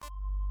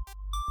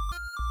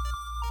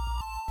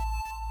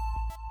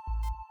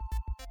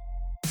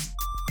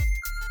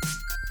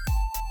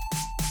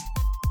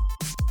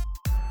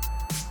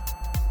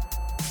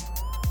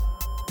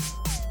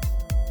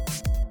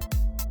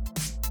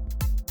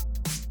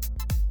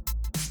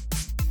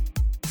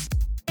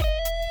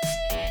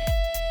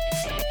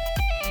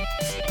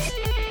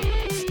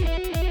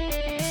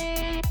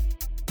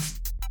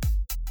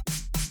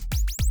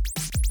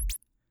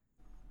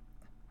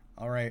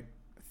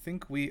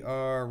we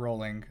are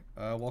rolling.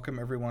 Welcome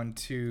everyone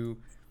to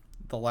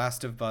The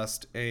Last of Us,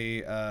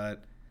 a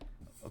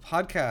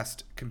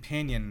podcast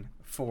companion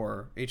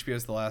for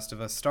HBO's The Last of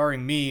Us,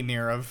 starring me,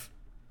 Nirav.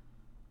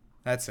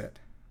 That's it.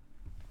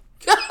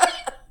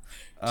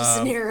 Just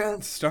an hero.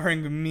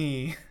 Starring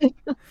me.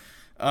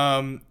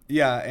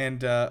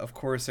 And of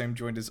course I'm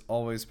joined as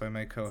always by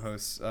my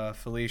co-hosts,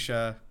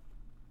 Felicia.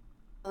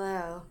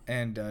 Hello.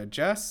 And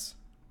Jess.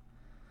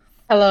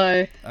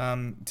 Hello.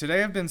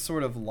 Today I've been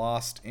sort of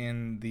lost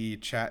in the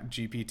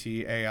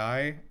ChatGPT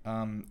AI.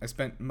 I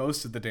spent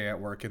most of the day at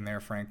work in there,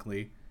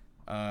 frankly.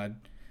 I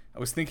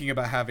was thinking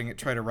about having it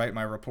try to write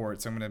my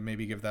report, so I'm going to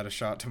maybe give that a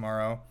shot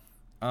tomorrow.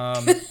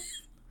 I've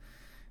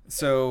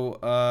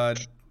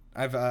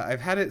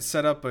had it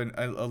set up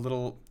a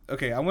little...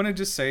 Okay, I want to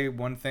just say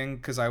one thing,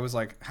 because I was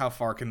like, how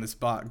far can this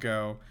bot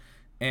go?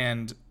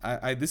 And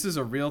this is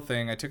a real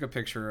thing. I took a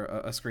picture,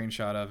 a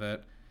screenshot of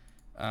it,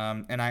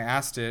 and I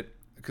asked it,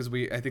 because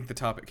I think the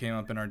topic came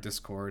up in our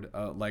Discord,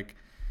 I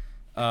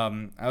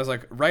was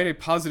like, write a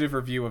positive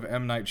review of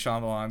M. Night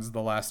Shyamalan's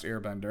The Last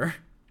Airbender.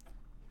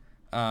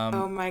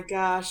 Oh my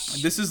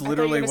gosh. This is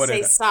literally what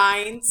it...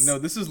 Signs. No,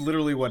 this is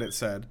literally what it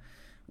said.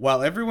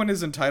 While everyone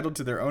is entitled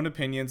to their own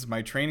opinions,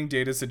 my training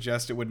data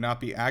suggests it would not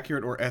be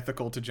accurate or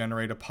ethical to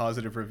generate a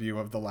positive review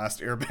of The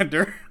Last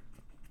Airbender.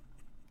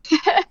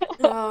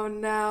 Oh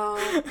no.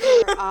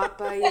 Poor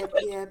Appa,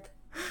 yip.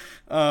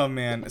 Oh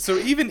man. So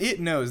even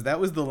it knows that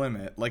was the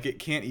limit. Like, it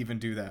can't even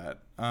do that.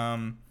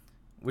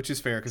 Which is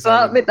fair, because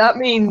that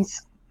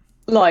means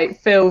like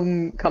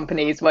film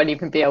companies won't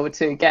even be able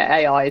to get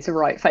AI to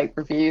write fake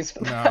reviews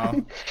for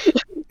them.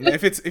 No.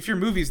 If your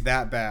movie's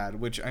that bad,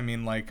 which I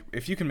mean, like,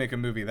 if you can make a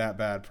movie that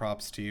bad,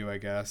 props to you, I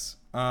guess.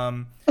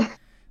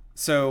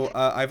 So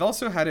I've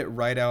also had it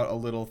write out a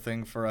little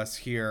thing for us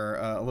here,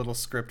 a little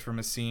script from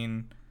a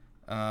scene.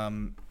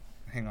 Hang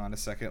on a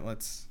second.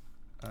 Let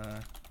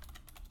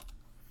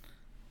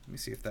me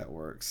see if that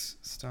works.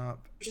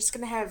 Stop. We're just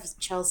gonna have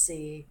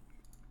Chelsea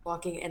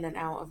walking in and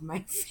out of my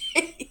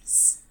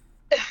face.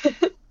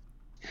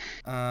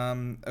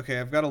 Okay,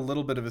 I've got a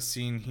little bit of a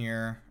scene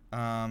here.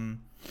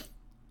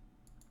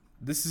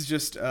 This is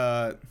just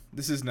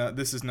this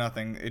is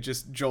nothing. It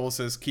just, Joel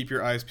says, "Keep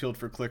your eyes peeled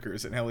for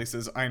clickers," and Ellie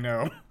says, "I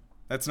know."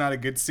 That's not a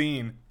good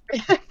scene.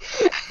 Here,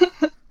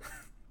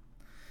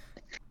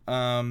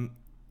 I'm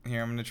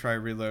gonna try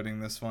reloading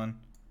this one.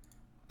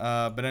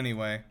 But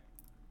anyway.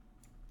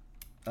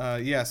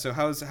 So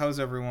how's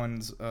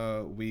everyone's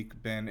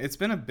week been? It's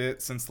been a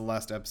bit since the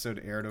last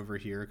episode aired over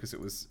here, because it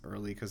was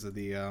early because of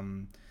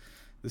the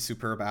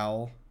superb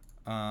owl.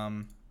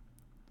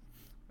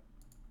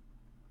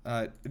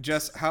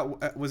 Jess, how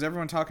was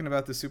everyone talking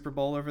about the Super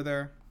Bowl over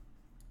there?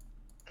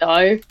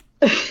 No.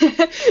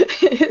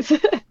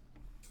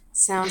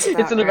 Sounds about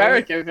It's an right.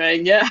 American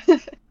thing, yeah.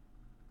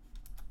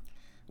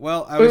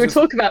 Well, we were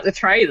talking about the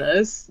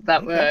trailers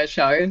that were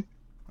shown.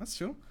 That's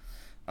true.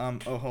 Oh,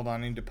 hold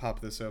on. I need to pop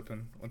this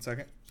open. 1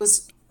 second.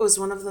 Was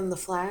one of them The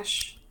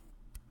Flash?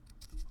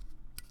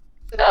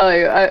 No,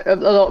 a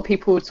lot of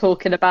people were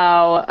talking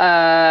about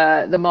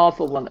the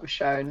Marvel one that was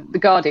shown, The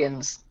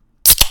Guardians.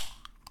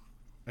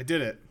 I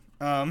did it.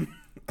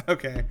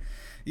 Okay.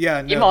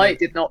 Yeah, no, Your mic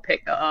did not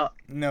pick that up.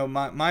 No,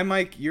 my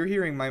mic, you're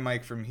hearing my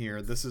mic from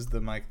here. This is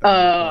the mic that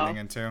I'm recording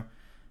into.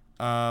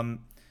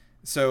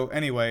 So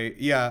anyway,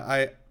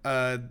 yeah,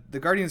 the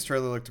Guardians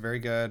trailer looked very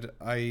good.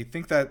 I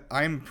think that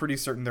I'm pretty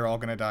certain they're all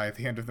gonna die at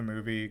the end of the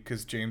movie,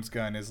 because James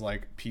Gunn is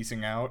like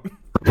peacing out.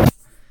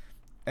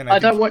 And I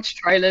don't watch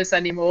trailers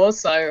anymore,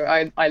 so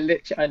I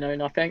know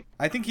nothing.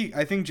 I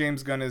think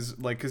James Gunn is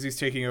like, because he's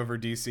taking over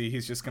DC,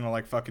 he's just gonna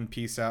like fucking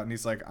peace out, and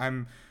he's like,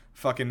 I'm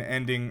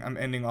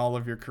ending all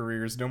of your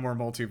careers. No more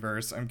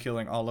multiverse. I'm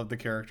killing all of the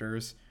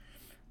characters.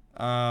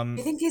 You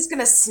think he's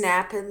gonna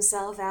snap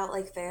himself out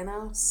like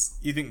Thanos?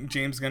 You think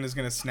James Gunn is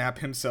gonna snap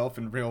himself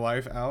in real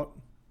life out?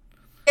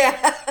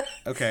 Yeah.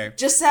 Okay.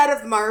 Just out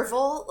of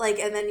Marvel, like,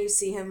 and then you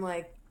see him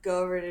like go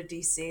over to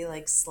DC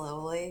like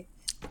slowly.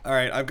 All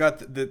right, I've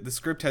got the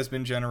script has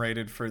been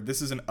generated for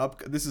this is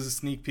a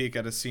sneak peek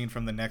at a scene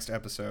from the next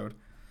episode.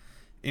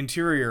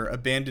 Interior,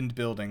 abandoned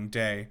building,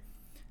 day.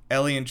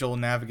 Ellie and Joel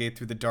navigate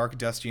through the dark,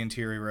 dusty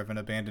interior of an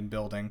abandoned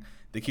building.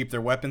 They keep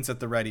their weapons at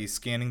the ready,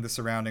 scanning the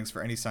surroundings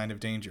for any sign of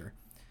danger.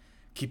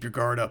 Keep your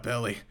guard up,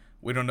 Ellie.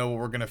 We don't know what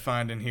we're gonna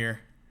find in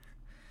here.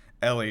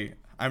 Ellie,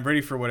 I'm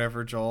ready for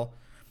whatever, Joel.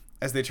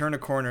 As they turn a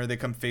corner, they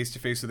come face to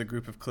face with a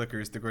group of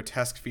clickers, the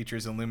grotesque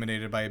features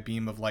illuminated by a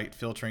beam of light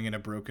filtering in a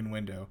broken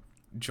window.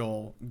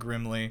 Joel,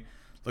 grimly,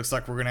 looks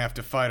like we're gonna have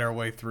to fight our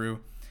way through.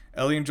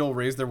 Ellie and Joel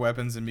raise their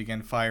weapons and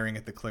begin firing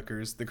at the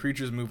clickers. The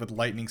creatures move with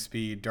lightning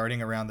speed, darting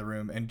around the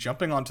room and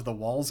jumping onto the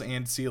walls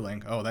and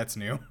ceiling. Oh, that's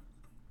new.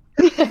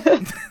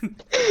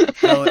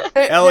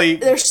 Ellie,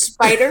 they're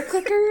spider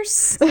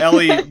clickers.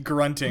 Ellie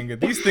grunting.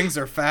 These things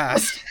are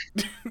fast.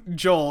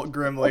 Joel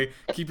grimly,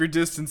 keep your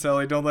distance,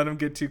 Ellie. Don't let them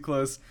get too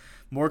close.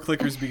 More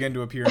clickers begin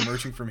to appear,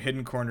 emerging from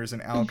hidden corners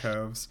and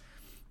alcoves.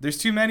 There's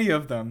too many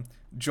of them.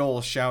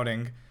 Joel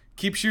shouting,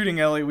 keep shooting,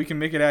 Ellie. We can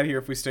make it out of here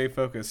if we stay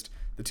focused.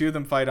 The two of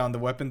them fight on, the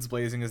weapons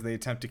blazing as they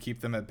attempt to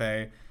keep them at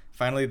bay.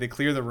 Finally, they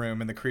clear the room,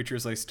 and the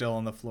creatures lay still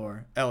on the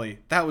floor. Ellie,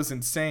 that was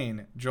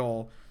insane.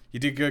 Joel, you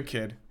did good,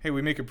 kid. Hey,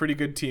 we make a pretty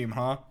good team,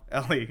 huh?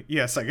 Ellie,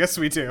 yes, I guess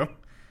we do.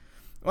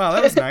 Wow,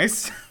 that was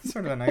nice.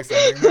 Sort of a nice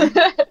ending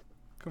there.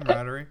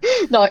 Camaraderie.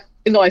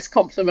 Nice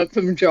compliment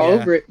from Joel,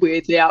 Yeah.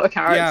 weirdly out of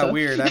character. Yeah,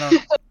 weird. I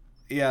don't.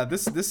 Yeah,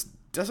 this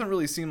doesn't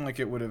really seem like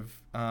it would have.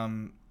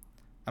 I'm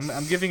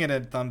giving it a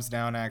thumbs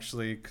down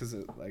actually, because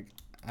like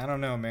I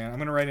don't know, man. I'm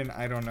gonna write in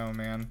I don't know,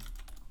 man,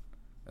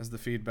 as the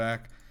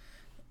feedback.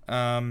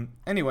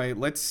 Anyway,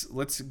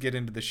 let's get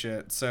into the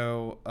shit.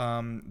 So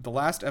the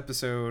last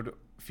episode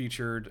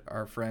featured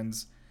our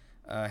friends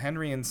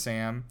Henry and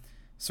Sam,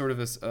 sort of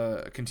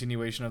a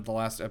continuation of the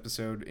last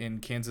episode in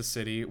Kansas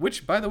City,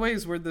 which by the way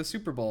is where the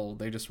Super Bowl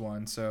they just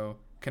won. So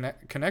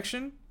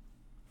connection,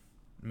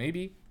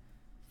 maybe.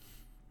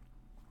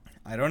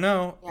 I don't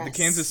know. Yes. The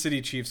Kansas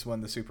City Chiefs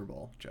won the Super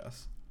Bowl,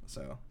 Jess.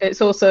 So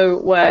It's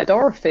also where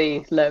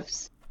Dorothy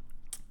lives.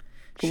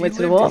 she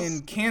Wizard of lived Oz.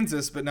 in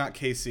Kansas, but not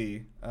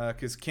KC,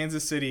 because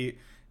Kansas City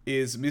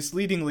is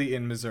misleadingly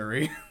in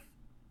Missouri.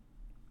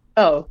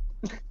 Oh,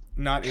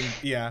 Not in,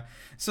 yeah.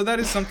 So that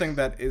is something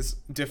that is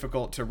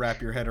difficult to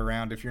wrap your head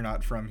around if you're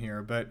not from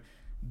here. But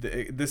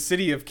the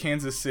city of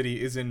Kansas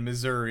City is in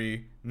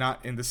Missouri,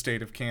 not in the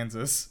state of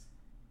Kansas,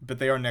 but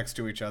they are next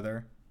to each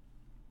other.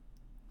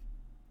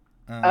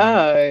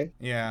 oh,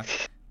 Yeah,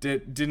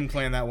 didn't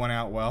plan that one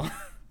out well.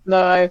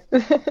 no.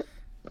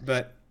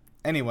 But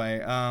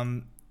anyway,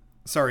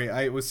 sorry,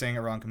 I was saying it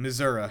wrong.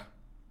 Missouri.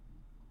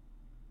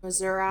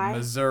 Missouri.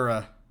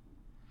 Missouri.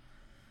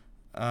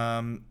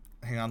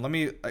 Hang on, let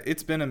me.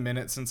 It's been a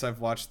minute since I've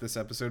watched this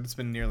episode. It's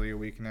been nearly a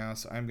week now,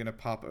 so I'm gonna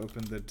pop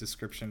open the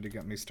description to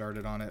get me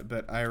started on it.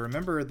 But I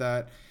remember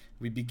that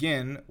we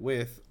begin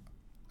with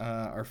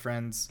our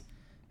friends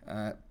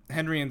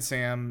Henry and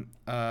Sam,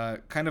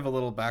 kind of a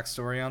little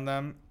backstory on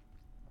them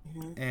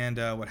and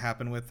what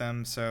happened with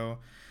them. So,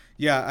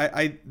 yeah,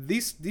 I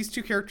these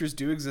two characters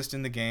do exist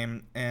in the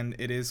game, and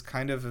it is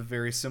kind of a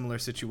very similar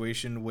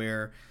situation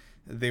where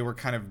they were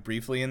kind of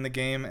briefly in the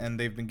game, and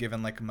they've been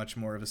given like much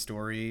more of a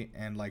story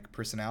and like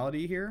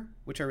personality here,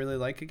 which I really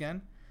like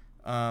again.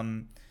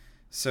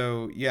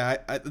 So yeah,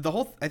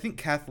 I think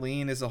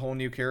Kathleen is a whole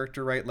new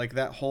character, right? Like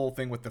that whole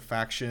thing with the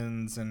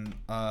factions and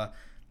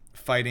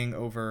fighting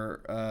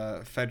over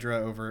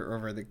Fedra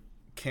over the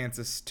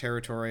Kansas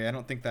territory. I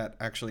don't think that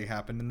actually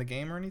happened in the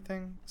game or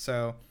anything.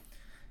 So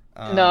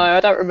No, I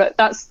don't remember.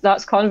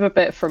 That's kind of a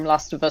bit from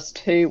Last of Us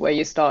 2, where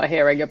you start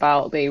hearing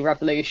about the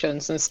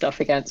revolutions and stuff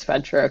against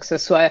Fedra. 'Cause I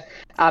swear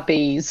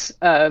Abby's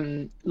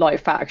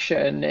like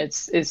faction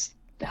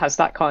has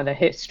that kind of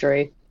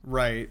history.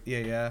 right,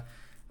 yeah.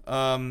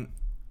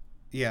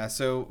 Yeah,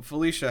 so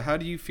Felicia, how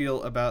do you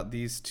feel about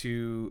these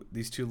two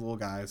little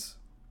guys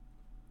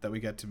that we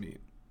get to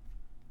meet?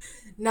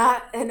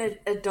 Not an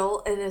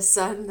adult and his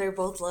son. They're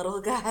both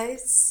little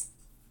guys.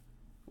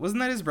 Wasn't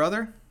that his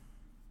brother?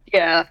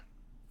 Yeah.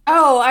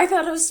 Oh, I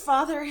thought it was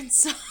father and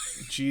son.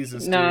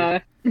 Jesus, dude. No.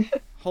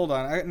 Hold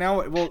on.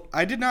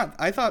 I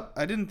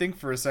didn't think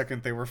for a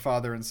second they were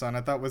father and son.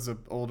 I thought it was an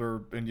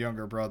older and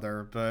younger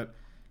brother, but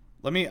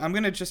I'm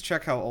going to just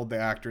check how old the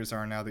actors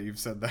are now that you've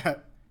said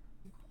that.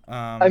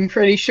 I'm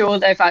pretty sure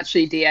they've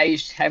actually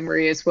de-aged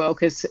Henry as well,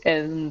 because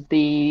in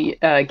the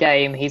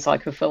game he's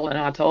like a full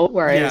adult,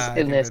 whereas Yeah, I in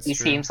think this that's he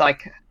true. seems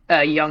like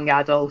a young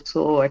adult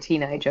or a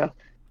teenager.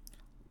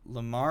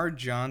 Lamar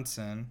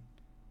Johnson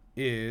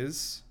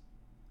is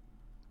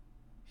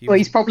he Well,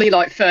 was- he's probably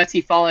like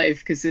 35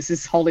 because this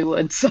is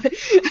Hollywood. So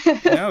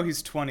No,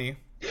 he's 20.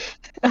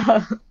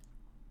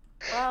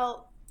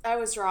 Well, I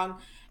was wrong.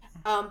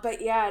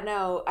 But yeah,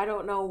 no, I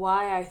don't know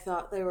why I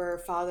thought they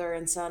were father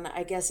and son.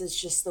 I guess it's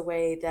just the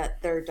way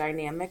that their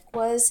dynamic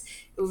was.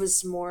 It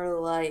was more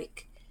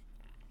like,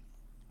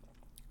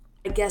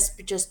 I guess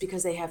just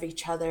because they have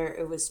each other,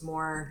 it was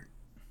more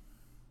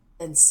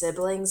than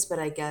siblings, but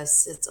I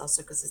guess it's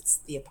also because it's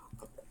the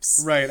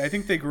apocalypse. Right. I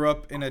think they grew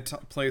up in a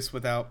place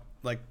without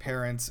like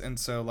parents, and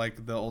so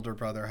like the older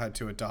brother had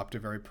to adopt a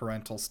very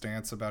parental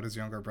stance about his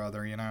younger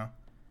brother, you know?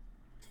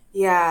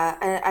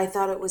 Yeah, I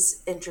thought it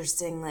was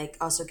interesting, like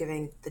also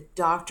giving the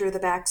doctor the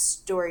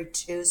backstory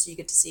too, so you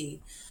get to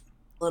see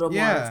a little more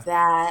Yeah. of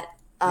that.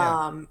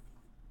 Yeah.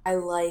 I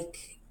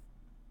like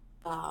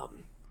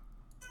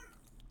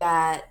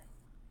that,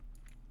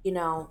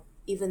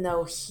 even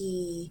though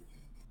he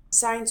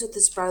signs with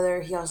his brother,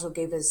 he also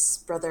gave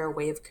his brother a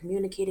way of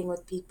communicating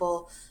with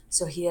people.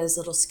 So he has a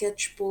little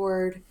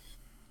sketchboard.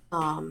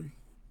 I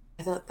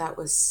thought that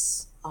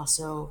was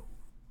also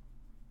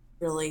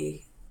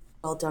really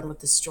well done with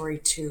the story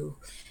too,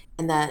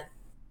 and that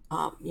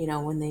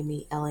when they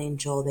meet Ellie and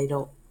Joel, they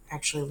don't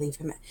actually leave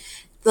him.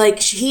 Like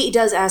he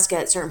does ask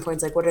at certain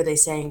points, like what are they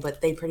saying,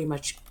 but they pretty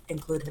much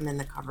include him in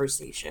the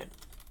conversation.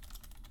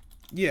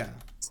 Yeah.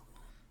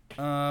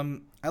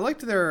 I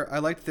liked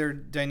their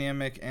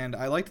dynamic, and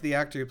I liked the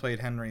actor who played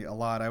Henry a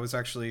lot. I was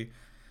actually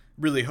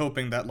really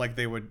hoping that like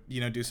they would,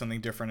 do something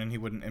different and he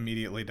wouldn't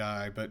immediately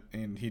die,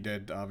 and he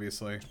did,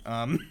 obviously.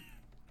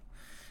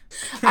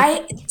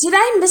 I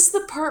miss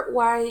the part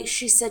why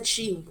she said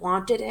she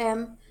wanted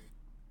him,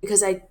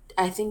 because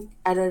I think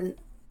I don't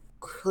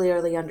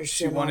clearly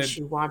understand why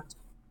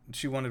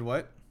She wanted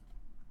what?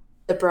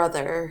 the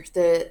brother,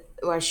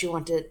 why she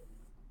wanted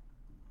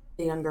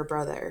the younger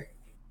brother.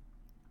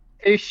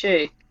 Who's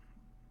she?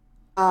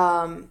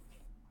 Um,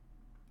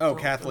 Oh, don't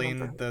Kathleen,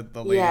 remember.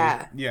 the lady.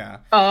 Yeah. Yeah.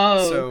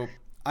 Oh, So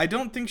I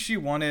don't think she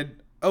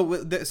wanted.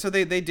 Oh, so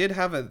they did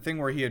have a thing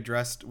where they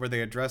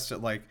addressed it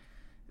like,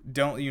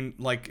 don't you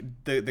like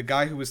the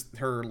guy who was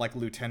her like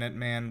lieutenant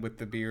man with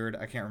the beard?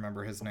 I can't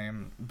remember his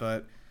name,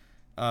 but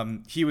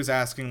he was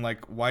asking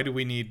like, why do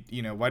we need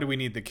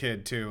the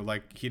kid too?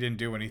 Like he didn't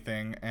do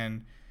anything,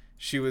 and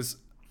she was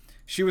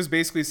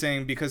basically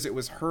saying because it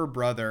was her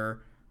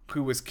brother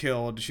who was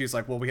killed. She's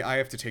like, well, I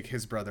have to take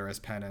his brother as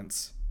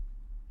penance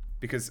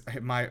because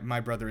my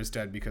brother is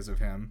dead because of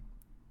him.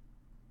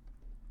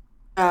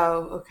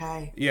 Oh,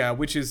 okay. Yeah,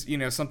 which is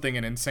something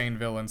an insane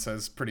villain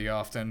says pretty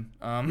often.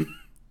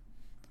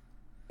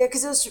 Yeah,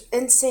 because it was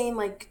insane.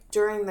 Like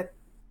during the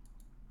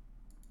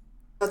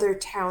other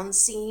town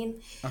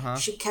scene, Uh-huh.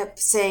 she kept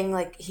saying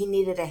like he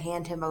needed to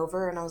hand him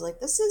over, and I was like,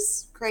 this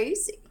is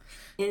crazy.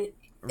 And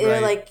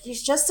they're Right. like,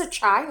 he's just a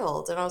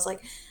child, and I was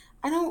like,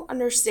 I don't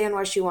understand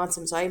why she wants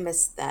him. So I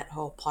missed that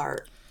whole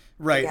part.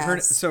 I Right.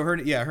 guess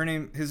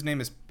His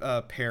name is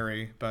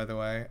Perry, by the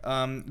way.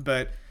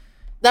 But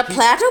the he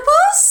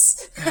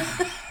platypus.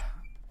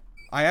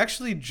 I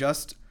actually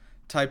just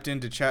typed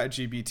into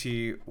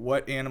ChatGPT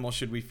what animal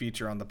should we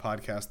feature on the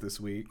podcast this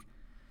week.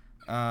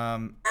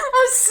 I'm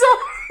sorry.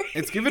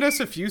 It's given us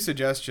a few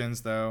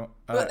suggestions though.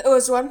 It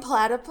was one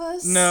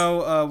platypus.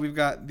 No, we've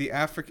got the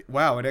African.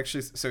 Wow, it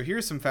actually. So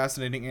here's some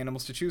fascinating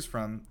animals to choose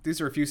from. These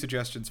are a few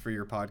suggestions for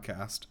your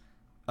podcast.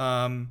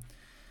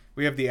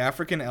 We have the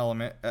African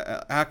element,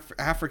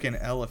 African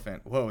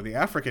elephant. Whoa, the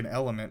African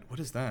element. What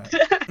is that?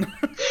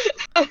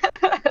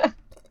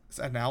 Is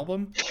that an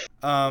album?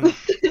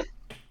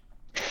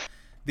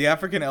 The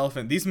African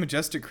elephant. These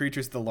majestic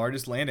creatures are the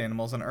largest land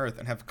animals on Earth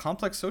and have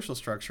complex social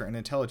structure and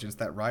intelligence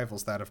that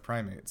rivals that of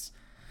primates.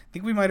 I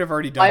think we might have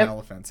already done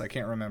elephants. I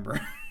can't remember.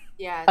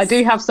 Yes. I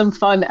do have some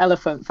fun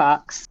elephant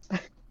facts.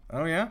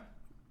 Oh yeah.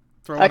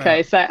 Throw one Okay,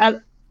 out.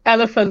 so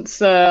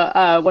elephants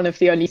are one of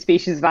the only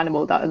species of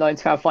animal that are known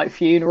to have like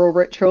funeral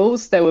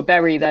rituals. They will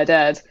bury their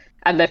dead,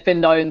 and they've been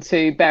known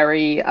to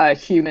bury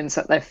humans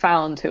that they've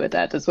found who are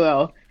dead as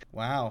well.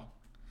 Wow.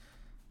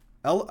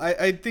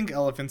 I think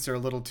elephants are a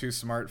little too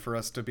smart for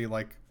us to be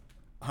like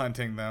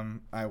hunting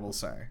them, I will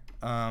say.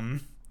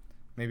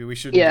 Maybe we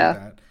shouldn't Yeah. do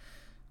that.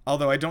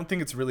 Although I don't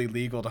think it's really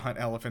legal to hunt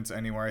elephants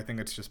anywhere. I think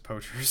it's just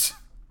poachers.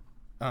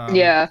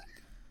 Yeah.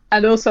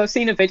 And also, I've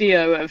seen a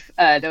video of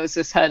there was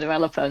this herd of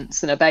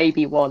elephants, and a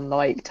baby one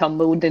like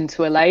tumbled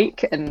into a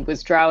lake and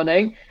was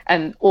drowning,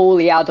 and all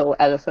the adult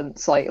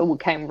elephants like all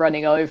came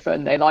running over,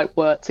 and they like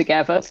worked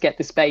together to get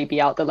this baby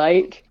out the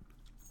lake.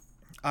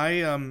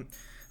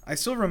 I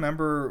still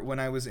remember when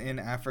I was in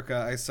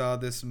Africa, I saw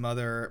this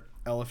mother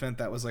elephant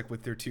that was like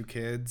with their two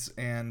kids,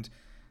 and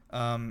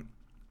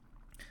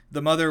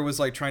the mother was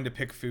like trying to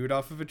pick food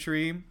off of a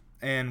tree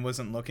and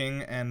wasn't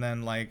looking, and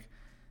then like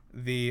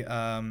the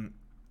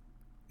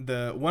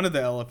one of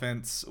the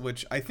elephants,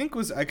 which I think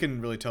was, I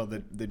couldn't really tell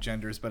the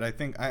genders, but I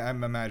think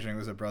I'm imagining it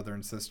was a brother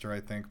and sister,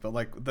 I think, but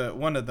like the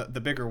one of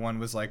the bigger one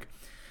was like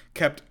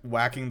kept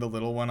whacking the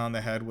little one on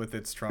the head with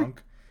its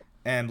trunk,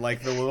 and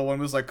like the little one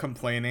was like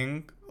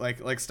complaining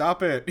like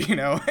stop it,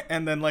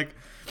 and then like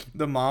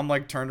the mom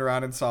like turned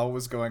around and saw what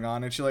was going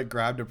on, and she like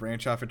grabbed a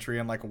branch off a tree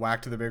and like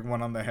whacked the big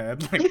one on the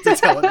head like to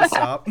tell it to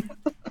stop.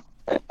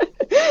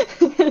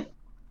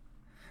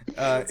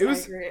 That's It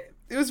was accurate.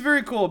 it was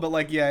very cool, but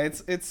like yeah,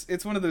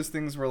 it's one of those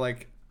things where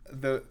like I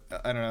don't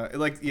know,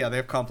 like yeah, they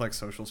have complex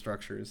social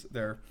structures.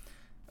 They're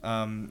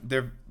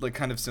like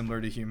kind of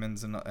similar to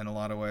humans in a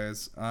lot of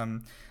ways.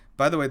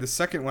 By the way, the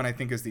second one I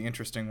think is the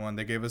interesting one.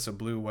 They gave us a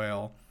blue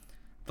whale,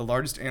 the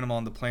largest animal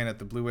on the planet.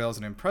 The blue whale is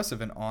an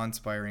impressive and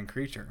awe-inspiring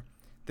creature.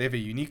 They have a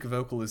unique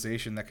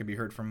vocalization that can be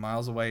heard from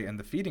miles away, and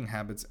the feeding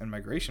habits and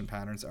migration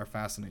patterns are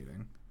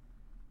fascinating.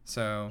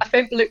 So I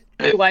think blue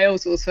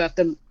whales also have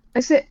the.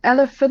 Is it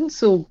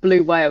elephants or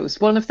blue whales?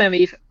 One of them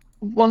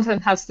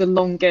has the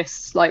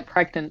longest like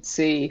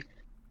pregnancy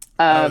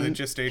the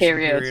gestation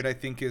period. period I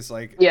think is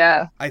like,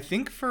 Yeah, I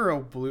think for a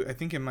blue, I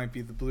think it might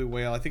be the blue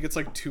whale. I think it's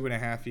like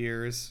 2.5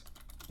 years.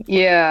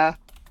 yeah.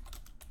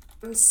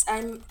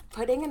 I'm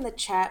putting in the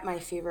chat my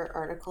favorite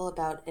article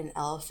about an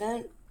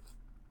elephant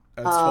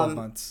It's 12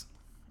 months.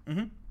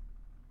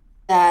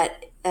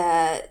 that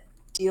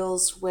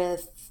deals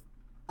with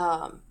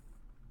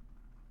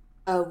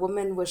a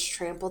woman was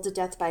trampled to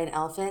death by an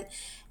elephant,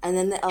 and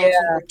then the elephant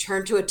Yeah.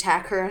 returned to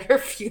attack her at her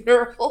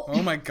funeral.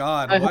 Oh my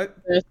god, I what?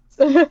 heard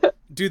this.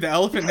 Dude, the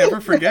elephant never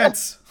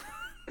forgets.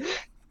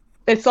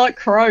 It's like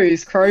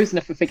crows. Crows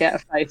never forget a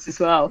face as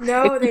well.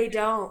 No, they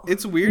don't.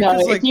 It's weird No,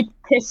 because like if you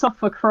piss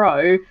off a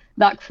crow,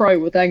 that crow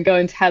will then go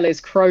and tell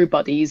his crow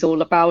buddies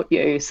all about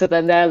you, so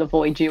then they'll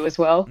avoid you as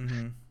well.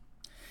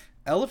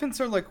 elephants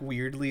are like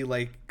weirdly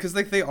like, because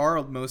like they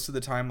are most of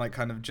the time like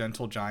kind of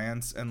gentle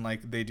giants, and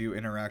like they do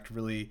interact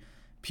really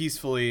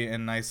peacefully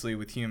and nicely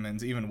with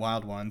humans, even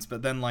wild ones.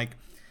 But then like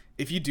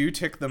if you do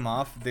tick them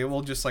off, they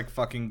will just like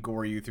fucking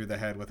gore you through the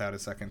head without a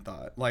second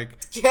thought. Like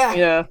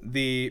Yeah.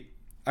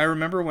 I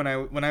remember when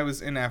I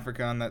was in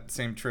Africa on that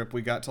same trip,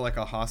 we got to like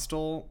a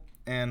hostel,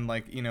 and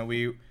like, you know,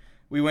 we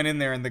went in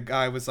there and the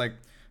guy was like,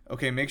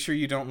 okay, make sure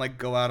you don't like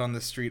go out on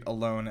the street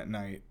alone at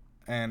night.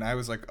 And I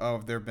was like,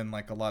 oh, there've been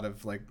like a lot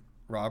of like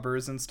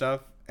robbers and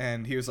stuff.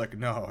 And he was like,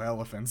 no,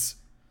 elephants.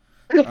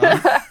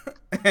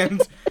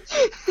 And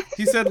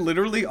he said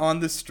literally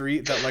on the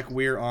street that like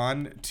we're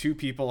on, 2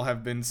 people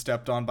have been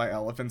stepped on by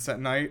elephants at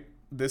night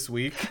this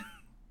week.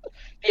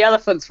 The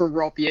elephants will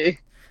rob you.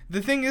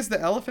 The thing is, the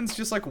elephants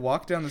just like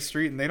walk down the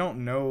street and they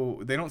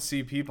don't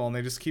see people, and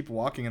they just keep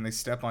walking and they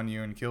step on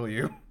you and kill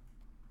you.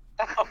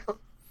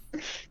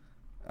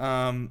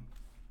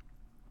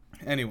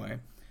 Anyway,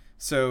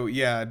 so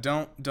yeah,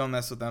 don't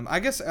mess with them. I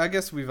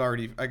guess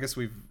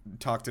we've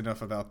talked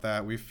enough about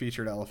that. We've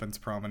featured elephants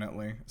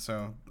prominently.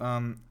 So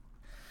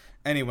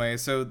anyway,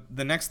 so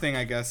the next thing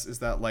I guess is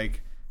that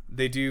like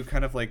they do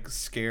kind of like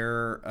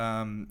scare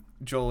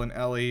Joel and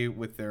Ellie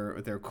with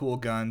their cool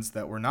guns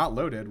that were not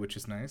loaded, which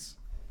is nice.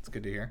 It's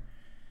good to hear.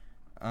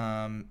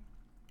 Yeah,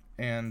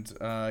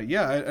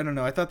 I don't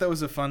know. I thought that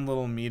was a fun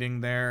little meeting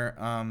there.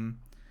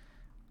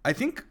 I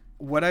think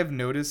what I've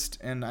noticed,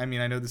 and I mean,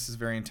 I know this is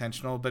very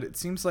intentional, but it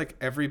seems like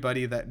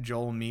everybody that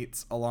Joel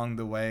meets along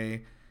the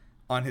way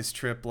on his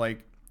trip,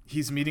 like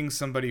he's meeting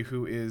somebody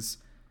who is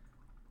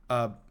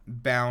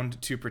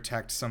bound to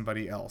protect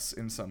somebody else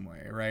in some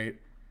way, right?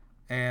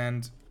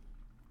 And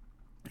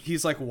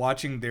he's like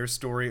watching their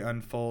story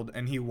unfold,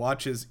 and he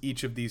watches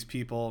each of these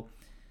people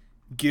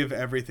give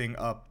everything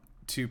up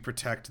to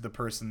protect the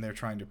person they're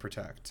trying to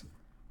protect,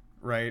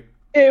 right?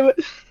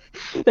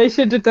 They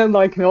should have done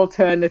like an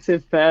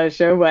alternative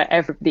version where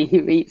everybody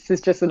who eats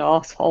is just an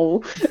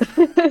asshole.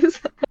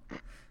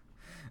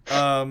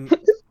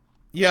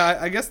 Yeah,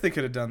 I guess they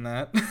could have done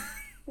that.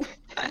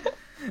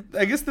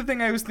 I guess the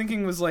thing I was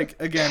thinking was like,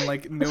 again,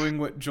 like knowing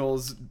what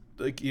Joel's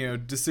like, you know,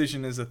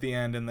 decision is at the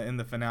end in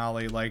the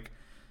finale, like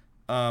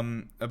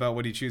about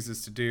what he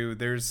chooses to do.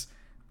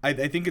 I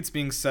think it's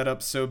being set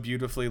up so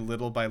beautifully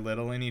little by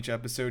little in each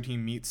episode. He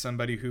meets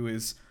somebody who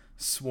is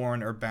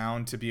sworn or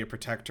bound to be a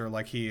protector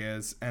like he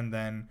is, and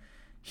then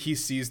he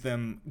sees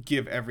them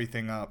give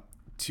everything up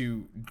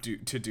to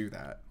do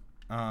that.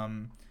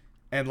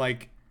 And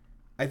like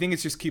I think it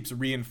just keeps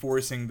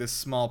reinforcing this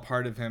small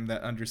part of him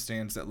that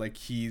understands that like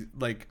he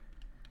like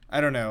I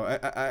don't know.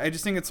 I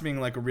just think it's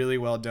being like really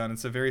well done.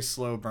 It's a very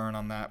slow burn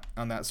on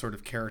that sort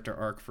of character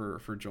arc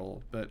for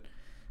Joel. But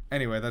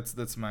anyway,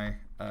 that's my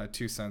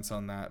 2 cents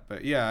on that.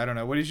 But yeah, I don't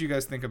know. What did you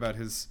guys think about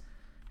his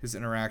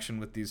interaction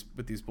with these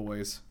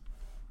boys?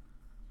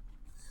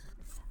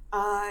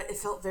 It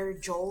felt very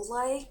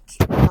Joel-like.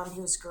 He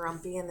was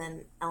grumpy, and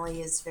then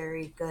Ellie is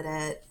very good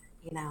at,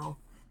 you know,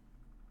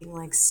 being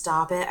like,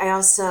 stop it.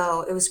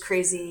 It was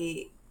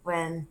crazy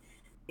when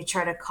they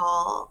try to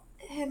call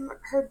him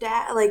her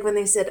dad, like when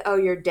they said, oh,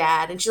 your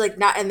dad, and she like,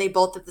 not, and they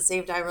both at the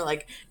same time were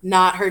like,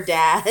 not her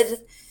dad.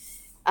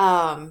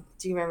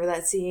 Do you remember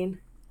that scene?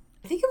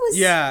 I think it was.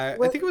 Yeah,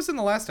 I think it was in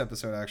the last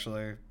episode,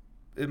 actually.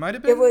 It might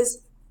have been. It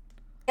was.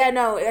 Yeah,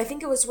 no, I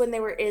think it was when they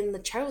were in the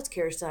child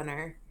care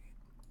center,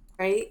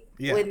 right?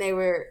 Yeah. When they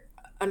were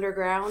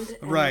underground.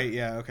 Right.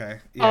 Yeah. Okay.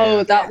 Yeah,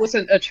 Oh, that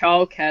wasn't a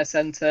childcare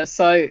center.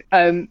 So,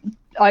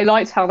 I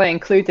liked how they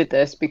included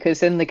this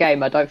because in the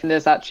game, I don't think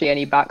there's actually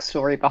any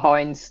backstory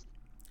behind.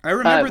 I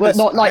remember this.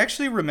 Not like, I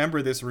actually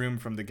remember this room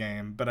from the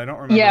game, but I don't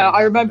remember. Yeah,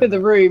 I remember the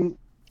room.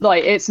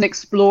 Like, it's an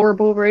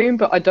explorable room,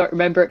 but I don't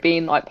remember it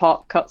being like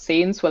part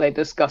cutscenes where they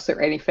discuss it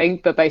or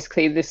anything. But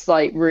basically, this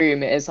like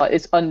room is like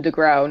this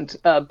underground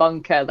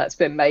bunker that's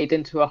been made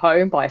into a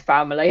home by a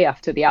family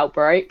after the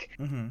outbreak.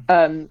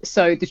 Mm-hmm.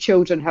 So the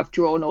children have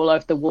drawn all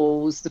over the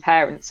walls. The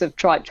parents have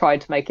tried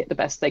to make it the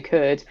best they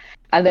could.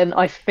 And then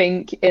I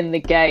think in the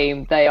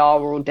game they are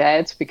all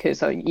dead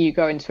because you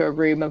go into a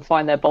room and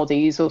find their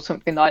bodies or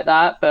something like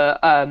that.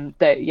 But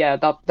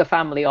the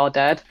family are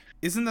dead.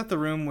 Isn't that the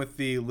room with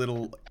the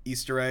little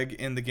Easter egg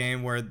in the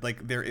game where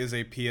like there is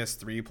a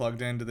PS3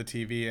 plugged into the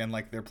TV and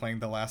like they're playing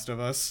The Last of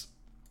Us?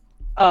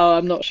 Oh,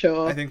 I'm not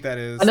sure. I think that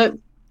is. I know.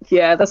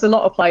 Yeah, there's a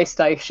lot of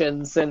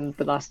PlayStations in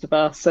The Last of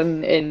Us,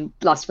 and in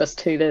Last of Us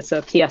 2, there's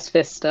a PS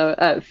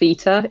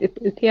Vita,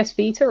 PS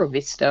Vita or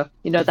Vista,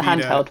 you know, the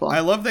Vita. handheld one. I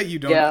love that you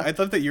don't. Yeah. I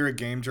love that you're a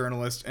game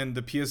journalist, and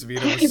the PS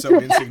Vita was so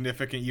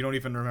insignificant you don't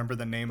even remember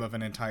the name of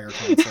an entire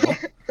console.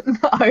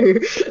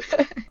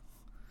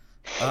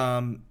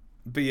 No.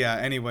 But yeah,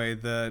 anyway,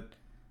 rip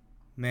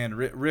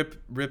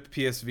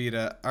PS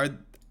Vita.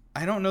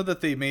 I don't know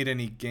that they made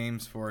any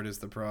games for it is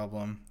the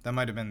problem. That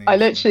might have been the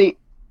issue.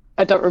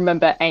 I don't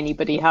remember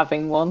anybody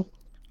having one.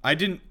 I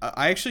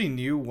actually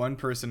knew one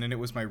person, and it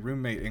was my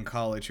roommate in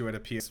college who had a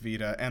PS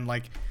Vita, and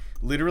like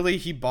literally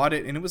he bought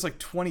it and it was like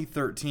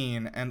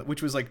 2013, and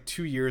which was like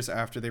 2 years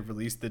after they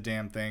released the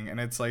damn thing, and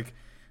it's like,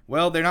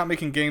 well, they're not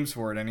making games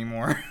for it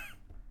anymore.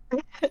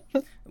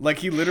 Like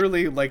he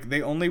literally, like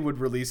they only would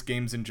release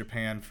games in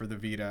Japan for the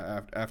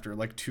Vita after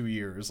like 2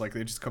 years. Like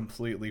they just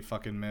completely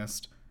fucking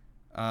missed.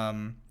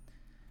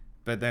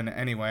 But then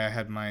anyway, I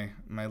had my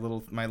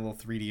little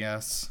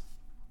 3DS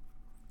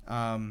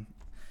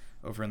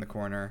over in the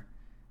corner.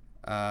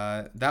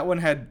 That one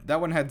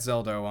had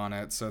Zelda on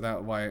it, so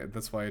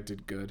that's why it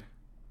did good.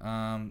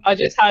 I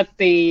just had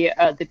the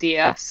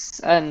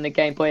DS and the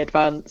Game Boy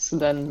Advance,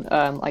 and then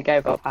I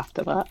gave up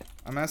after that.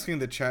 I'm asking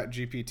the Chat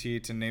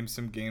GPT to name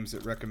some games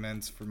it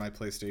recommends for my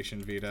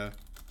PlayStation Vita.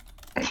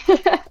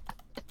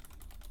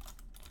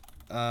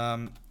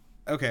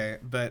 Okay,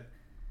 but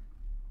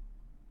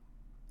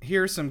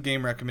here are some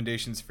game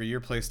recommendations for your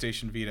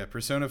PlayStation Vita.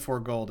 Persona 4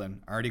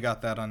 Golden, I already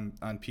got that on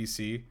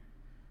PC.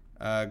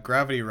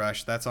 Gravity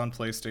Rush, that's on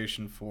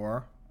PlayStation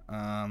 4.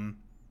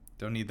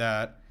 Don't need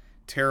that.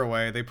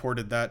 Tearaway, they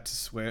ported that to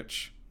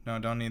Switch. No,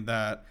 don't need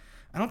that.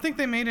 I don't think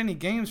they made any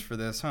games for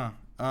this, huh?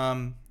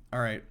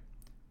 Alright.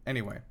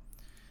 Anyway.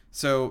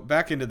 So,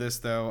 back into this,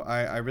 though.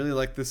 I really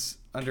like this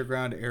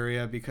underground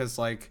area because,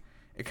 like,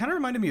 it kind of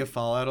reminded me of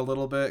Fallout a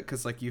little bit,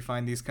 because, like, you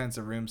find these kinds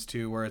of rooms,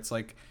 too, where it's,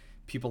 like,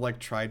 people, like,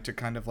 tried to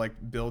kind of,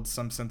 like, build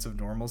some sense of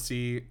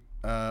normalcy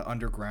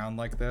underground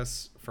like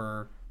this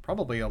for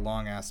probably a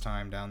long-ass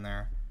time down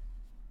there.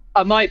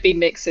 I might be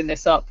mixing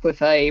this up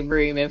with a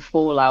room in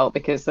Fallout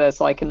because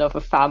there's like another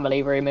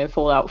family room in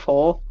Fallout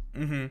 4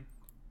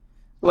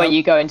 where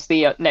you go into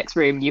the next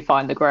room and you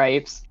find the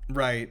graves.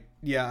 Right.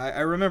 Yeah,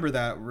 I remember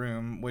that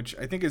room, which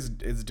I think is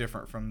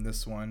different from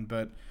this one,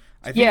 but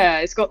I think... Yeah,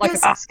 it's got like a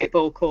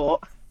basketball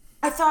court.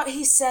 I thought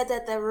he said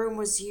that the room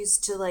was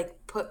used to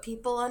like put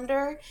people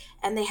under,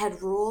 and they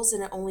had rules,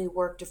 and it only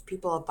worked if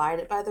people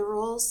abided by the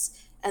rules,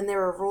 and there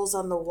were rules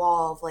on the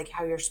wall of like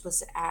how you're supposed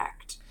to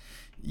act.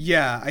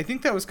 Yeah, I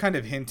think that was kind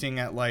of hinting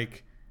at,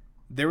 like,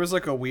 there was,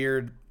 like, a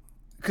weird...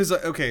 Because,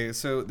 okay,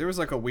 so there was,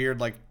 like, a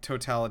weird, like,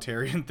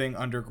 totalitarian thing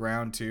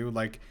underground, too.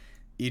 Like,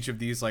 each of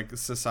these, like,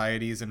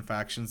 societies and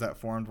factions that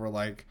formed were,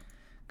 like,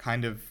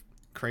 kind of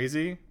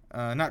crazy.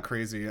 Not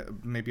crazy,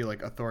 maybe,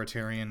 like,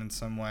 authoritarian in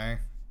some way.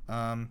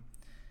 Yeah,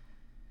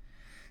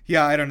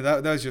 I don't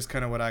know. That was just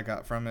kind of what I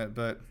got from it,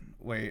 but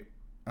wait.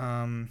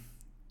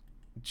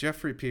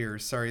 Jeffrey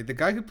Pierce, sorry, the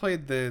guy who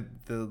played the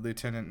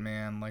Lieutenant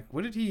Man, like,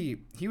 what did he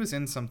was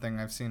in something.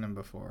 I've seen him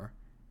before.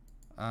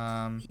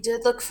 He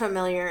did look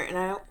familiar,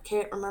 and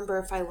can't remember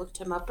if I looked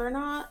him up or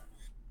not.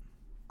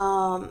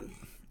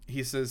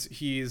 He says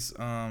he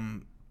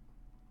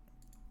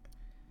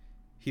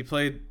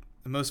played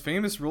the most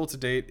famous role to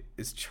date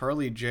is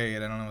Charlie Jade.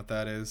 I don't know what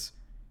that is.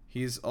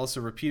 He's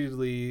also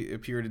repeatedly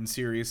appeared in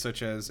series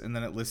such as, and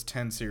then it lists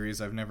 10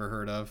 series I've never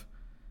heard of.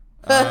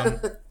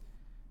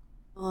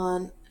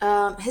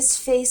 His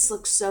face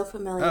looks so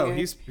familiar. Oh,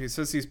 he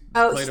says he's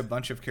played a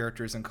bunch of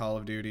characters in Call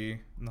of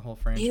Duty in the whole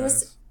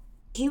franchise.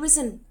 He was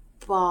in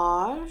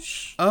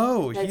Bosch.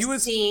 Oh, he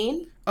was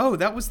seen. Oh,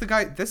 that was the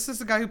guy. This is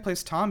the guy who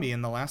plays Tommy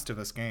in the Last of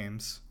Us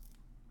games.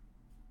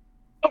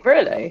 Oh,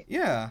 really?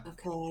 Yeah.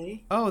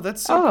 Okay. Oh,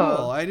 that's so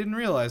cool. I didn't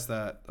realize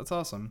that. That's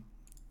awesome.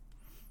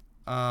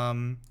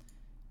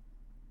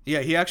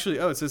 Yeah, he actually...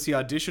 Oh, it says he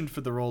auditioned for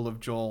the role of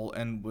Joel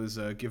and was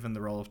given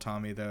the role of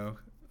Tommy, though.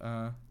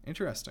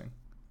 Interesting.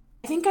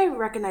 I think I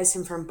recognize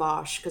him from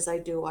Bosch, because I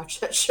do watch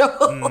that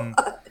show.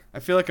 I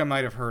feel like I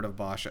might have heard of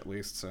Bosch, at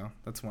least, so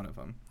that's one of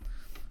them.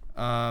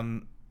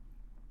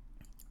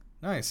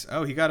 Nice.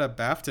 Oh, he got a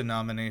BAFTA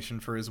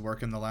nomination for his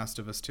work in The Last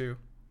of Us 2.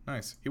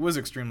 Nice. He was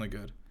extremely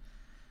good.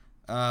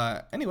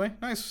 Anyway,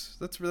 nice.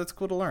 That's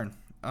cool to learn.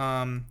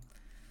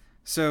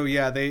 So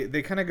yeah,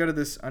 they kind of go to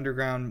this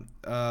underground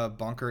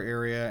bunker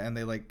area, and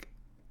they like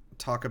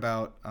talk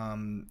about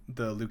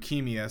the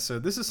leukemia. So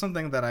this is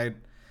something that I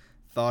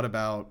thought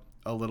about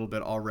a little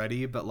bit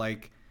already, but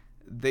like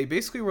they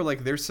basically were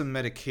like, there's some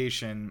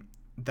medication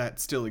that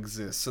still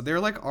exists. So there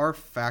like are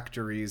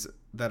factories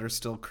that are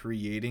still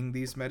creating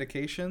these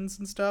medications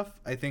and stuff.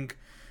 I think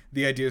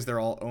the idea is they're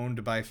all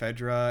owned by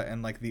Fedra,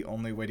 and like the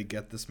only way to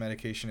get this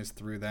medication is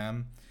through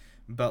them.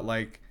 But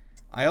like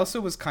I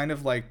also was kind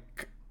of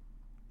like,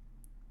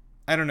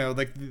 I don't know,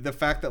 like the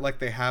fact that like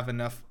they have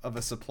enough of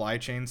a supply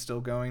chain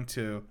still going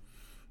to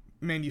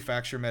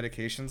manufacture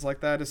medications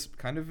like that is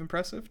kind of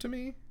impressive to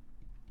me.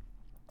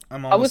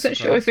 I wasn't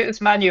sure if it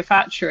was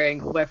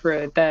manufacturing or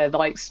whether they're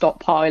like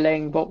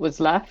stockpiling what was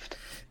left.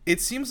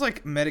 It seems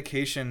like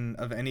medication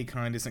of any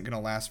kind isn't going to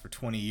last for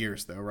 20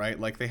 years, though, right?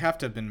 Like they have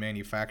to have been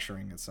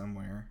manufacturing it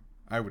somewhere.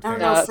 I would think. I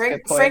don't know.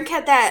 Frank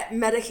had that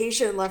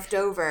medication left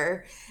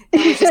over,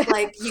 and it was just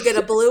like, you get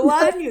a blue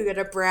one, you get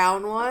a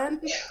brown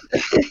one.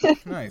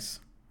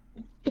 Nice.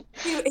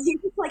 He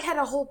just like had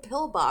a whole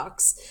pill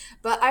box.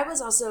 But I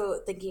was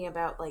also thinking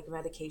about like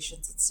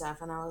medications and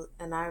stuff, and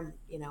I'm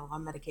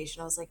on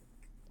medication. I was like,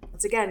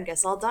 once again,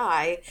 guess I'll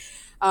die.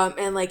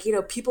 And like,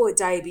 people with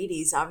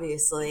diabetes,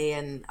 obviously,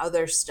 and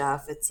other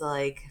stuff, it's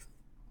like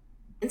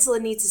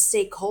insulin needs to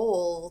stay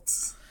cold.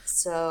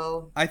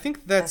 So I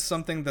think that's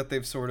something that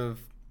they've sort of,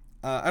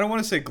 I don't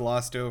want to say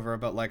glossed over,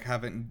 but like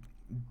haven't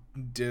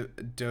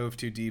dove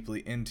too deeply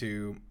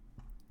into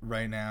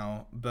right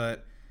now.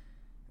 But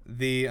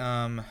it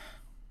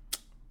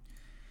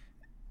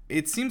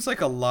seems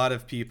like a lot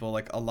of people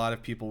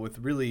with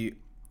really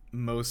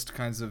most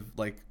kinds of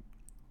like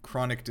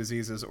chronic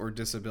diseases or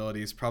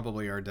disabilities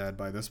probably are dead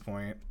by this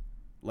point,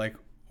 like,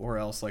 or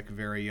else like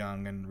very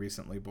young and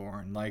recently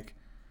born, like,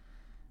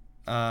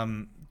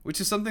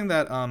 which is something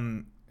that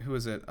who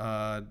is it?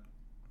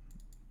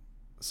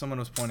 Someone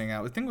was pointing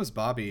out. I think it was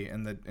Bobby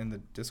in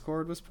the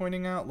Discord was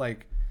pointing out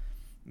like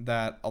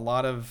that a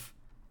lot of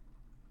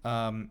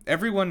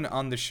everyone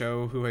on the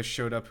show who has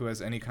showed up who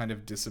has any kind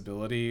of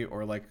disability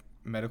or like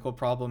medical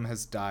problem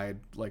has died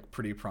like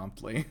pretty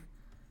promptly.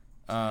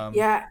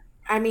 Yeah,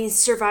 I mean,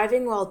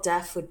 surviving while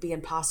deaf would be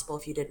impossible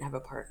if you didn't have a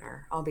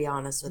partner. I'll be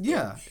honest with you.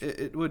 Yeah,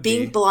 it would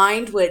Being be.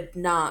 blind would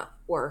not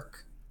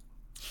work.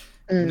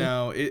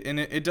 No,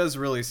 it does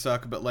really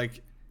suck, but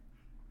like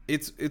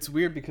it's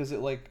weird because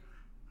it like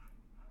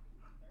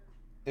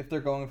if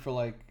they're going for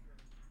like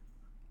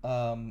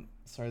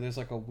sorry, there's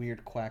like a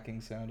weird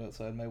quacking sound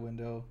outside my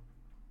window.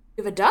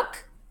 You have a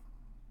duck?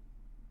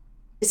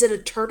 Is it a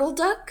turtle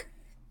duck?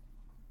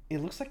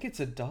 It looks like it's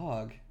a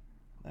dog.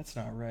 That's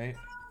not right.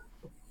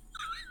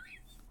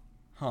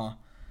 Huh.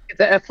 Is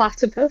it a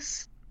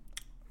platypus?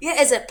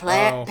 Yeah, is it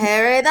Oh.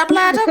 Perry the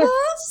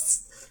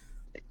platypus?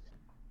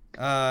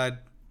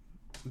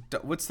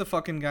 What's the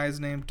fucking guy's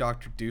name?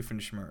 Dr.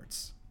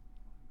 Doofenshmirtz.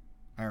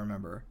 I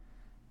remember.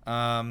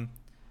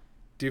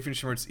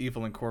 Doofenshmirtz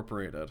Evil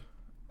Incorporated.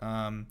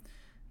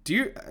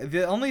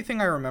 The only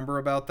thing I remember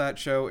about that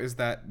show is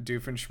that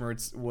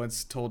Doofenshmirtz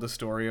once told a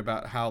story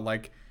about how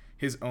like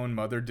his own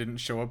mother didn't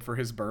show up for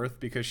his birth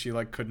because she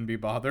like couldn't be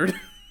bothered.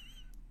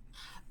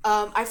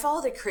 I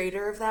followed a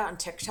creator of that on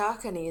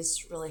TikTok, and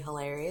he's really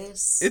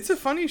hilarious. It's a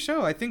funny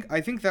show. I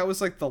think that was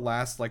like the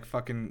last like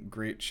fucking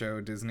great show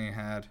Disney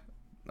had.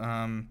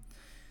 To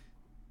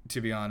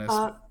be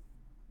honest.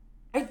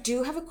 I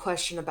do have a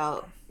question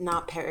about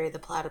not Perry the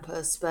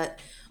platypus, but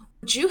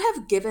would you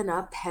have given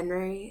up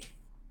Henry?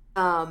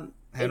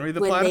 Henry the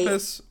when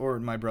platypus or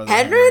my brother?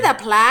 Henry the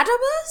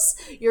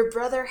platypus? Your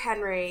brother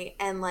Henry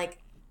and like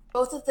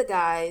both of the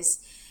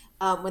guys.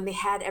 When they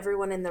had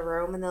everyone in the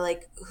room and they're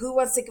like, who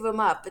wants to give them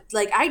up? But,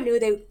 like, I knew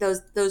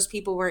those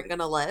people weren't going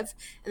to live,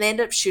 and they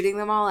ended up shooting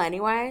them all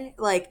anyway.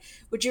 Like,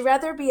 would you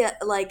rather be a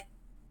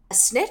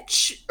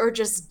snitch or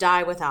just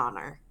die with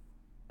honor?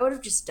 I would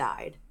have just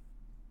died.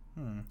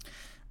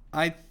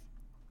 I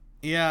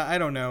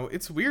don't know.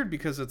 It's weird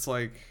because it's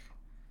like,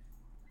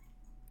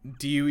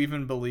 do you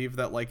even believe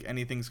that like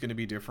anything's going to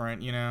be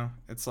different, you know?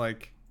 It's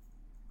like,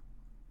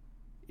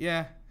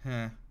 yeah,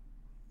 huh.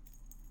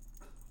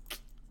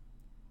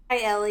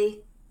 Hi,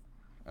 Ellie.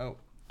 Oh,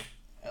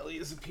 Ellie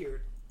has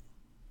appeared.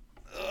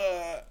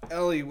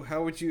 Ellie,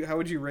 how would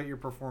you rate your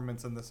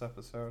performance in this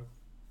episode?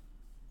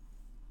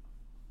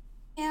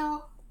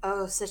 Meow.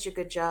 Oh, such a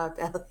good job,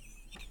 Ellie.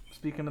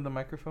 Speak into the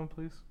microphone,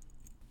 please.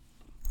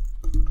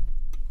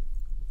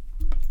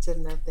 Said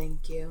no,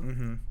 thank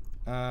you.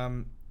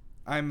 Mm-hmm.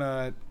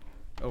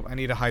 I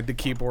need to hide the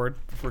keyboard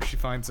before she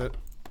finds it.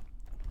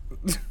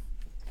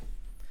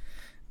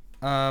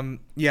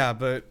 Yeah,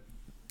 but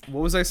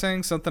what was I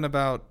saying? Something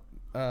about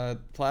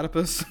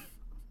platypus?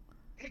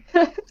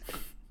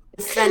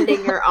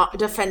 Defending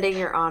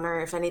your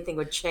honor. If anything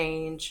would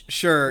change.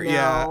 Sure. No.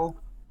 Yeah.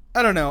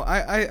 I don't know.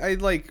 I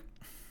like.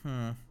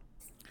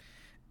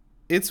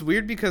 It's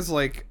weird because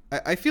like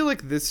I feel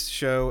like this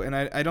show, and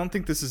I don't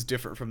think this is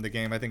different from the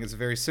game. I think it's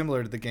very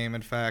similar to the game,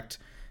 in fact,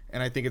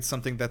 and I think it's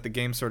something that the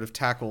game sort of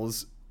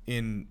tackles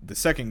in the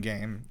second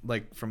game,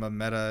 like from a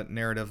meta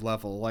narrative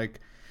level. Like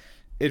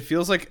it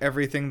feels like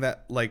everything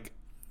that like.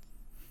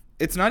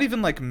 It's not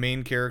even like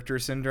main character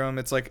syndrome.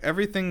 It's like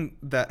everything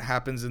that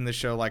happens in the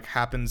show like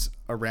happens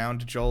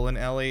around Joel and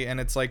Ellie, and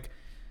it's like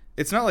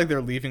it's not like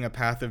they're leaving a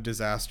path of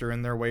disaster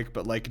in their wake,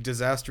 but like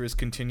disaster is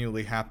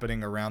continually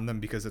happening around them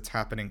because it's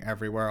happening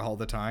everywhere all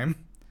the time.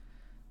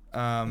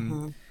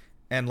 And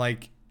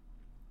like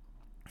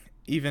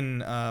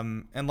even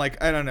and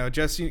like I don't know,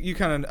 Jess, you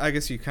kind of I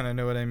guess you kind of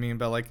know what I mean,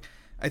 but like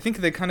I think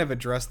they kind of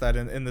addressed that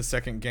in the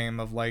second game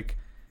of like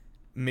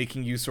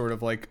making you sort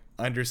of like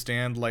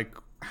understand like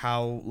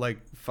how like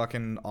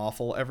fucking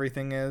awful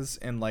everything is,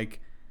 and like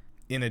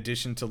in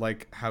addition to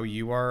like how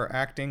you are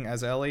acting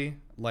as Ellie,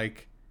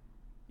 like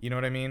you know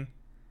what I mean?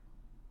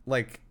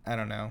 Like I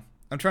don't know.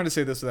 I'm trying to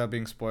say this without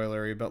being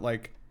spoilery, but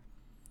like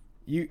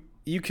you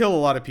kill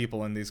a lot of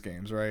people in these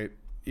games, right?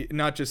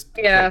 Not just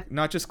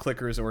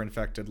clickers or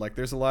infected. Like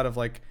there's a lot of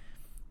like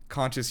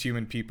conscious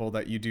human people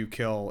that you do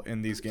kill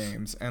in these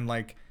games, and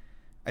like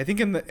I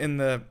think in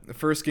the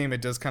first game it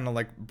does kind of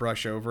like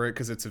brush over it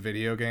because it's a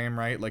video game,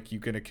 right? Like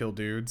you're gonna kill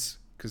dudes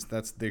because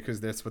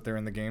that's what they're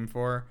in the game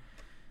for.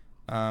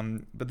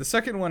 But the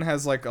second one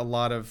has like a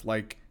lot of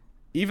like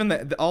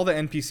even all the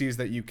NPCs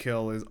that you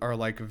kill are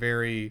like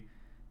very,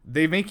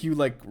 they make you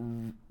like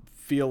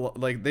feel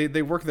like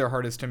they work their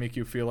hardest to make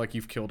you feel like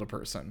you've killed a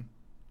person,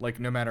 like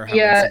no matter how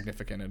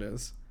insignificant it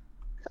is.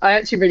 I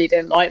actually really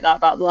didn't like that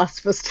about The Last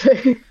of Us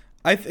 2.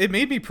 It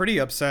made me pretty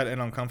upset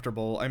and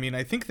uncomfortable. I mean,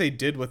 I think they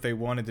did what they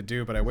wanted to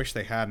do, but I wish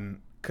they hadn't.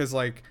 Because,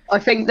 like... I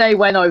think they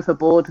went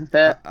overboard with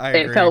it. I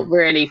agree. It felt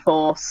really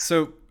forced.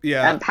 So,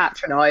 yeah. And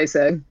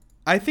patronising.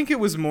 I think it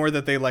was more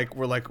that they like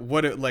were like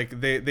what it like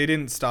they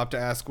didn't stop to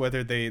ask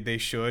whether they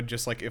should,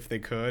 just like if they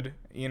could,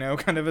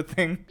 kind of a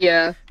thing.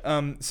 Yeah.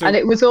 So And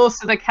it was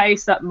also the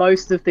case that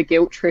most of the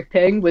guilt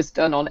tripping was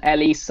done on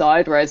Ellie's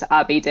side, whereas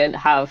Abby didn't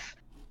have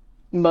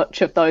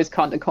much of those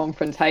kind of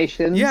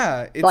confrontations.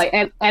 yeah, it's Like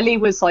Ellie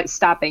was like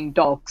stabbing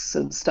dogs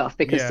and stuff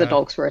because the Yeah.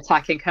 dogs were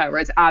attacking her,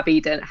 whereas Abby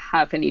didn't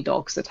have any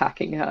dogs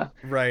attacking her.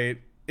 right.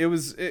 It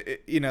was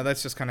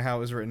that's just kind of how it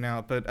was written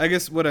out. But I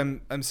guess what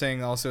I'm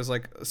saying also is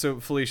like, so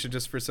Felicia,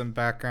 just for some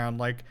background,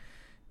 like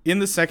in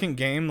the second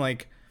game,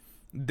 like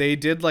they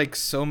did like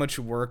so much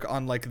work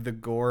on like the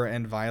gore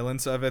and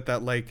violence of it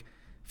that like,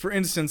 for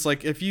instance,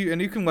 like if you,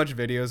 and you can watch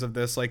videos of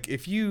this, like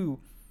if you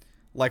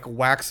like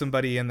whack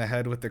somebody in the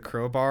head with the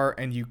crowbar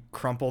and you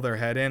crumple their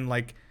head in,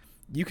 like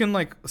you can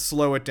like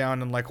slow it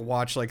down and like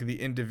watch like the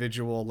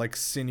individual like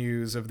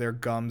sinews of their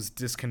gums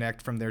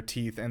disconnect from their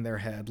teeth and their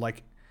head,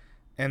 like,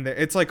 and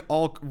it's like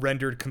all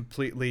rendered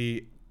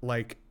completely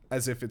like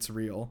as if it's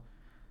real,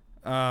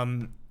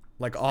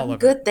 like all I'm of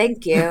good, it.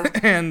 thank you.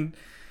 And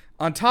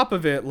on top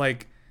of it,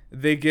 like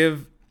they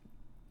give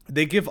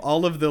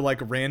all of the like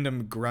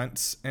random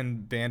grunts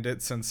and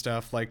bandits and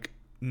stuff like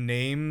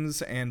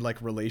names and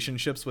like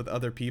relationships with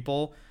other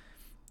people.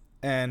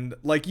 And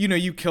like,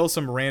 you kill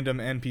some random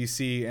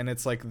NPC and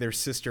it's like their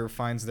sister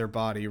finds their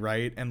body,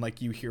 right? And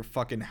like you hear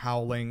fucking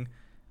howling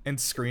and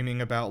screaming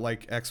about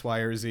like X, Y,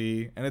 or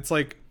Z, and it's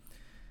like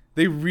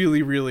they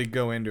really, really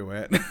go into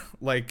it.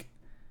 Like,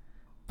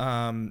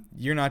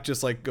 you're not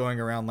just like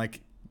going around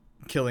like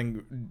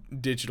killing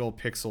digital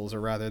pixels, or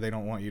rather, they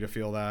don't want you to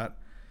feel that.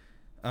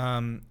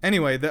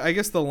 Anyway, I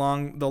guess the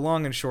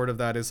long and short of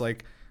that is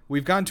like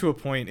we've gotten to a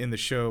point in the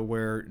show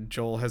where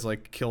Joel has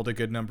like killed a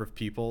good number of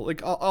people,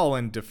 like all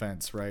in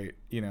defense, right?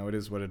 It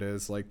is what it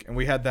is. Like, and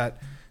we had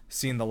that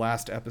scene the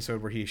last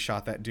episode where he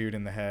shot that dude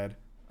in the head.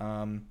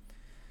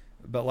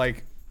 But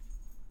like,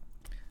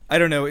 I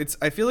don't know.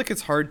 I feel like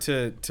it's hard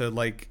to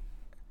like.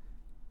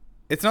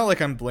 It's not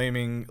like I'm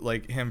blaming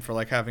like him for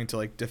like having to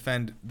like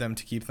defend them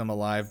to keep them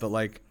alive, but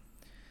like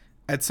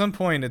at some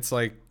point it's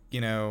like,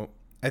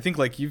 I think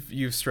like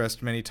you've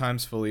stressed many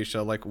times,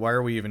 Felicia, like why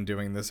are we even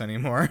doing this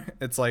anymore?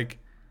 It's like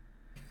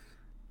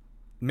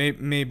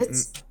maybe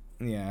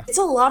yeah. It's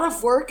a lot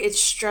of work. It's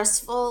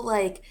stressful.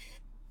 Like,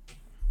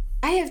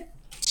 I have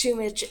too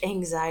much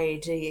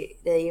anxiety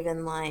to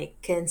even like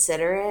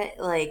consider it.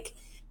 Like,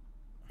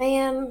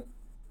 man.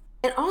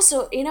 And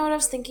also, you know what I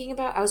was thinking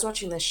about? I was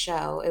watching this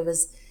show. It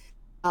was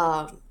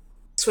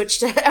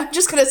Switched at, I'm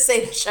just gonna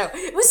say the show.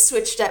 It was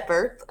Switched at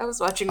Birth. I was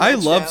watching that I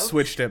love show.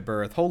 Switched at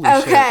Birth. Holy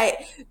shit.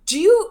 Okay.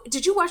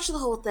 Did you watch the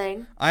whole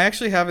thing? I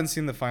actually haven't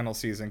seen the final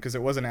season because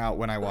it wasn't out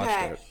when I watched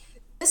Okay. it.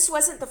 This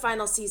wasn't the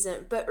final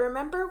season, but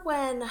remember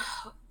when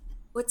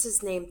what's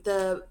his name?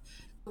 The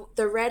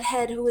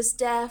redhead who was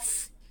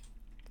deaf?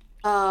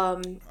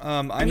 I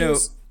and he know.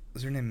 was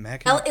Is her name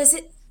Megan? Is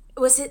it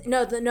was it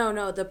no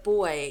the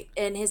boy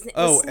and his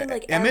Oh, what's his name,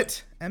 like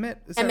Emmett.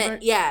 Emmett. Is that Emmett,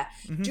 right? yeah.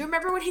 Mhm. Do you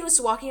remember when he was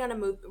working on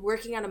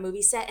a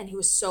movie set and he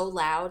was so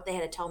loud they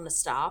had to tell him to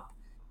stop?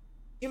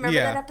 Do you remember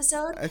Yeah, that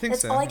episode? I think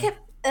That's so. all I Yeah. kept.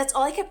 That's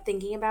all I kept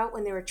thinking about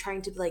when they were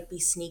trying to like be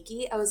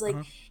sneaky. I was like,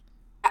 Uh-huh.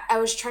 I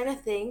was trying to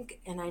think,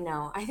 and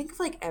I think of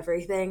like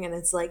everything, and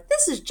it's like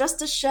this is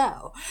just a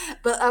show.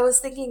 But I was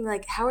thinking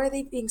like, how are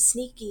they being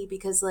sneaky?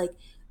 Because like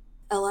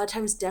a lot of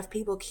times deaf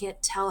people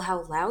can't tell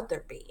how loud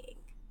they're being.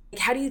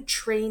 Like, how do you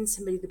train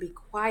somebody to be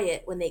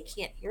quiet when they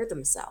can't hear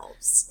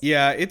themselves?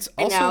 Yeah, it's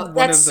I also know one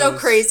that's of so those.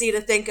 crazy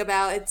to think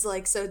about. It's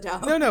like so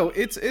dumb. No,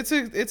 it's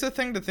a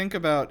thing to think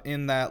about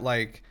in that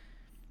like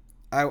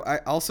I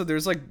also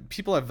there's like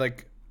people have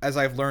like, as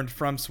I've learned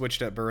from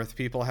Switched at Birth,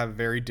 people have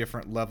very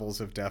different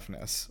levels of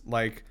deafness.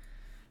 Like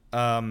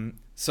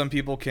some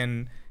people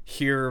can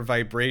hear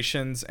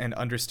vibrations and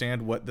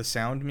understand what the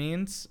sound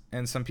means,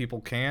 and some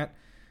people can't.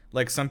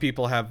 Like some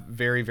people have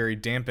very, very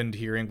dampened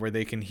hearing where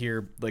they can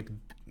hear like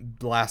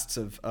blasts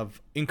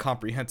of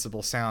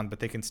incomprehensible sound, but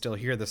they can still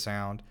hear the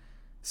sound.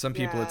 Some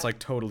people it's Yeah. like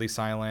totally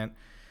silent.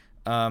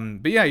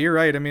 But yeah, you're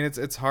right. I mean,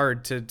 it's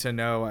hard to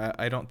know.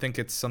 I don't think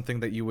it's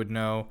something that you would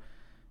know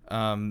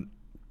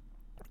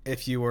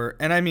if you were.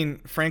 And I mean,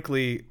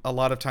 frankly, a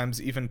lot of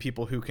times even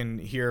people who can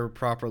hear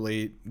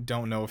properly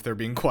don't know if they're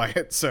being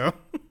quiet. So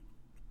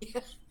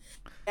Yeah,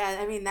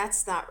 I mean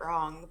that's not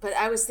wrong. But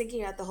I was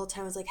thinking about the whole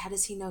time. I was like, how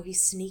does he know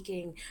he's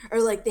sneaking?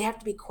 Or like they have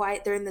to be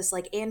quiet. They're in this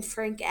like Anne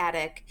Frank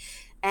attic,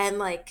 and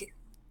like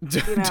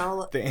you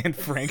know, the Anne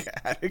Frank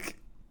attic.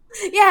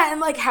 yeah,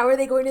 and like how are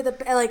they going to the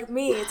like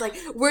me? It's like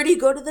where do you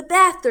go to the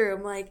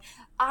bathroom? Like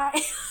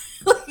I,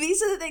 like,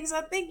 these are the things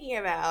I'm thinking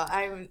about.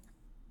 I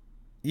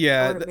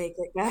Yeah, want to make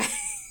it,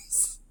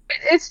 guys.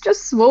 It's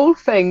just small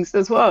things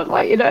as well.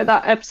 Like,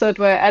 that episode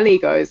where Ellie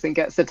goes and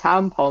gets a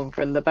tampon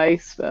from the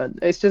basement.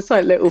 It's just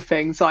like little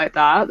things like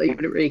that you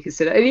wouldn't really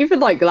consider. And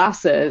even like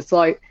glasses,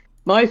 like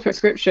my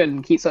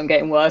prescription keeps on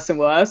getting worse and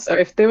worse. So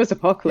if there was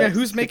apocalypse, Yeah,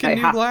 who's making they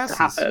new have to glasses?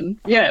 happen,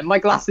 yeah, my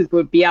glasses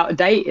would be out of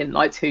date in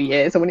like 2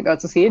 years. I wouldn't be able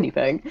to see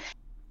anything.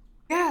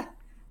 Yeah,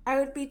 I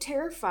would be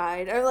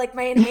terrified. Or like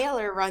my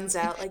inhaler runs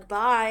out. Like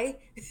bye.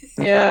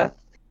 Yeah.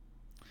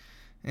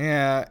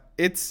 Yeah,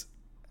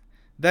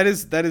 that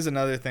is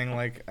another thing.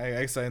 Like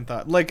I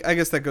thought, like I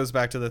guess that goes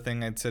back to the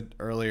thing I'd said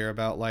earlier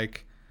about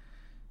like,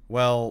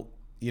 well,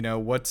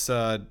 what's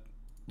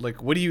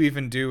like what do you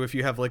even do if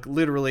you have like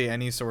literally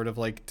any sort of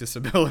like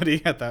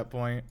disability at that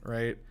point,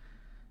 right?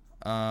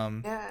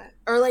 Yeah.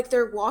 Or like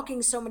they're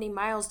walking so many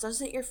miles.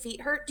 Doesn't your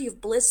feet hurt? Do you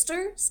have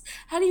blisters?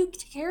 How do you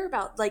take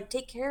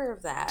care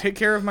of that? Take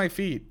care of my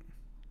feet.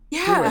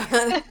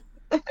 Yeah.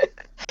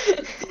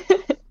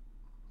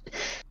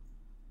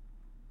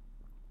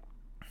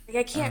 Like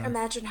I can't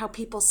imagine how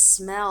people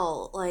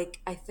smell. Like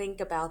I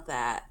think about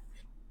that.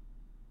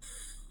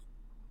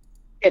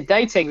 Yeah,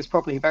 dating is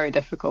probably very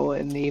difficult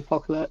in the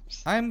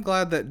apocalypse. I'm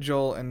glad that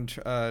Joel and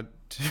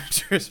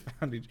Trish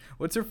found each.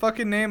 What's her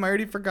fucking name? I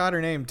already forgot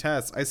her name.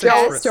 Tess. I said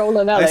Joel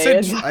and I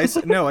Ellie.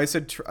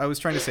 said I was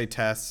trying to say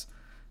Tess.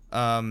 But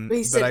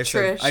I said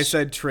Trish. I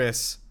said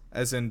Triss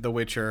as in The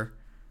Witcher.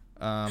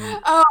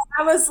 Oh,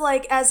 I was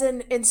like, as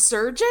an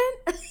insurgent?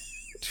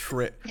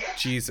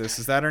 Jesus,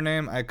 is that her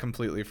name? I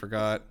completely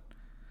forgot.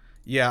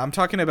 Yeah, I'm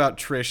talking about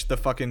Trish, the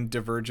fucking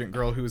divergent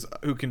girl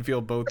who can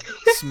feel both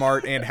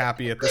smart and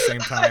happy at the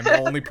same time. The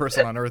only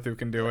person on earth who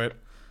can do it.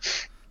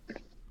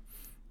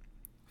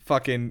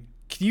 Fucking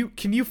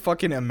can you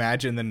fucking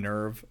imagine the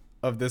nerve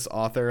of this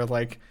author?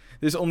 Like,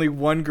 there's only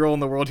one girl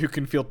in the world who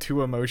can feel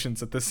two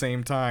emotions at the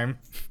same time,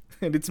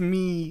 and it's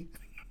me.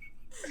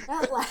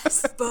 That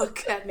last book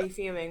had me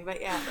fuming,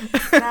 but yeah.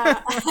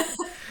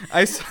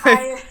 I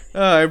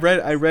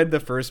read the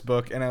first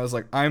book and I was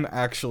like, I'm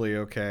actually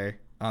okay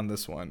on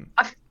this one.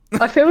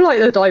 I feel like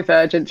the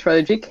Divergent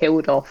trilogy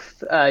killed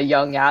off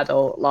young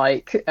adult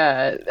I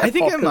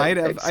think it might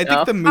have. stuff. I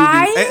think the movie.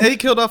 I think it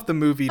killed off the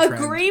movie trend.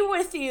 Agree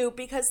with you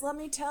because let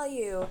me tell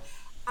you,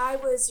 I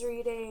was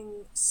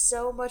reading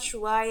so much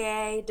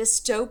YA,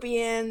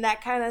 dystopian,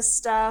 that kind of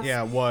stuff.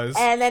 Yeah, it was.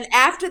 And then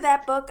after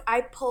that book,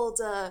 I pulled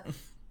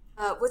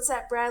what's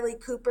that Bradley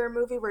Cooper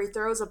movie where he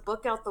throws a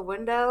book out the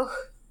window?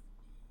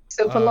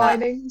 Silver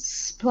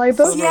Linings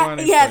Playbook.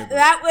 Yeah,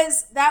 that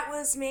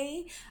was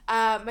me.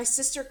 My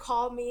sister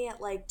called me at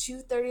like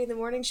 2:30 in the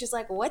morning. She's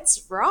like,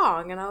 "What's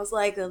wrong?" And I was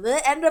like,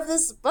 "The end of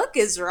this book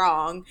is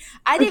wrong."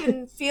 I didn't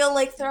even feel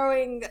like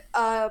throwing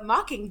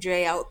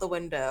Mockingjay out the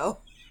window.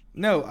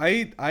 No,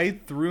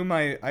 I threw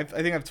my. I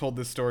think I've told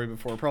this story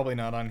before. Probably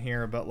not on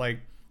here, but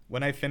like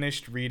when I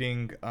finished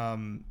reading,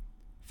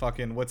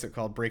 fucking what's it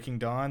called, Breaking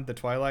Dawn, the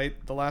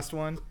Twilight, the last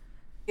one.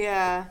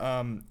 Yeah.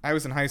 I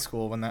was in high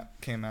school when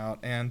that came out,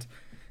 and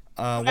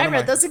I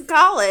read those in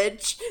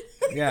college.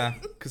 Yeah,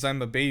 because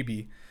I'm a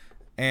baby,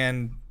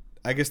 and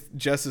I guess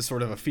Jess is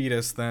sort of a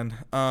fetus then.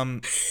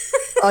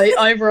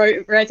 I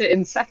read it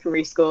in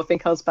secondary school. I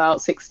think I was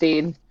about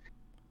 16.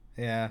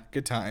 Yeah,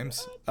 good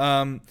times.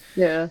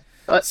 Yeah,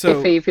 so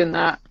if even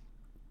that.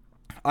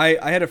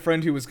 I had a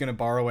friend who was gonna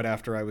borrow it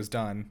after I was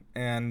done,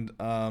 and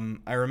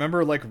I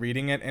remember like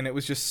reading it, and it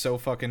was just so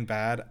fucking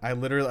bad. I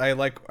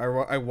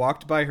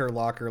walked by her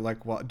locker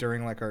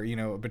during like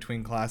our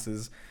between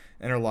classes,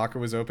 and her locker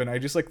was open. I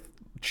just like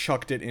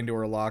chucked it into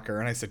her locker,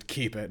 and I said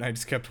keep it. And I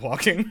just kept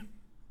walking.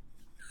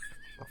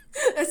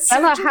 It's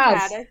so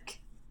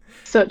dramatic.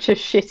 Such a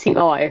shitty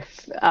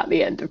life at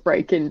the end of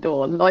Breaking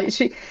Dawn. Like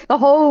her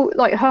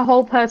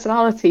whole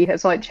personality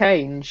has like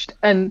changed,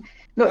 and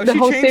the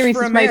whole series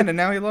for a is made man, and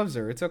now he loves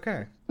her. It's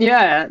okay.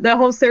 Yeah, the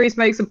whole series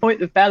makes a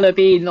point of Bella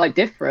being like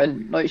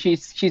different. Like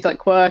she's like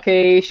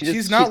quirky.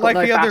 She's not like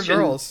the other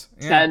girls.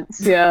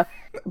 Sense, yeah.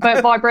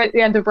 But by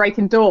the end of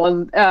Breaking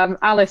Dawn,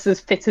 Alice has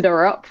fitted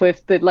her up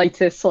with the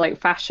latest like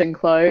fashion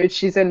clothes.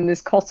 She's in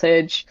this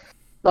cottage,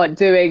 like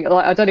doing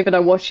like I don't even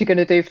know what she's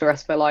gonna do for the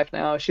rest of her life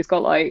now. She's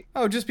got like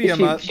just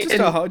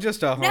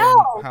a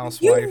home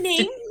housewife. You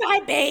named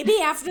my baby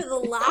after the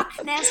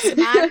Loch Ness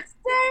monster,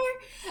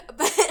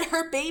 but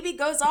her baby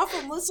goes off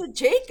and lives with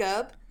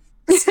Jacob.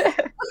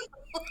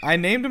 I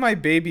named my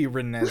baby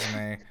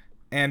Renesmee,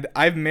 and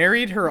I've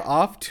married her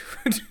off to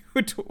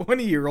a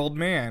 20-year-old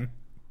man.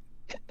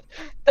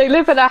 They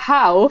live in a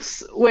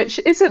house, which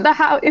isn't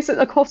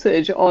a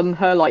cottage on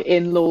her like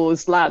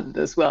in-laws' land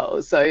as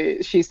well. So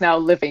she's now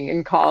living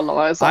in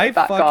Carlisle's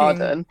back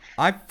garden.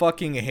 I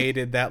fucking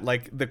hated that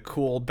like the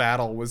cool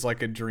battle was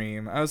like a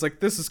dream. I was like,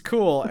 this is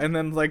cool, and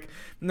then like,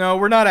 no,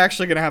 we're not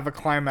actually gonna have a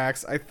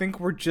climax. I think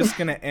we're just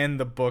gonna end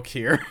the book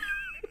here.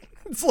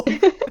 It's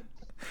like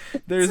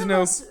there's it's the no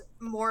most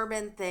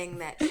Mormon thing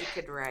that you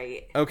could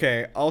write.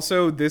 Okay,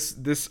 also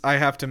this I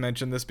have to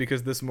mention this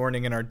because this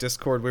morning in our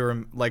Discord we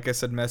were, like I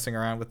said, messing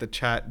around with the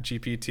chat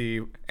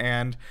GPT,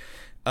 and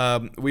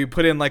we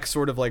put in like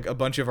sort of like a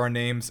bunch of our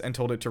names and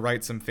told it to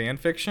write some fan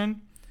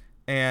fiction.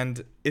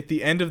 And at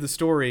the end of the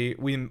story,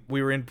 we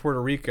were in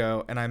Puerto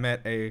Rico, and I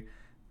met a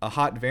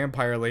hot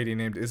vampire lady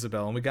named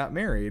Isabel, and we got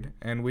married,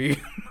 and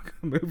we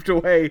moved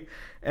away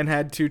and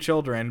had 2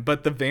 children.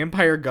 But the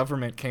vampire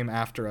government came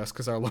after us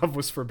because our love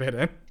was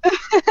forbidden.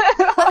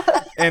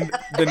 And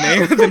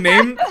the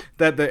name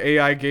that the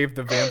AI gave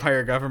the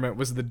vampire government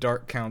was the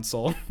Dark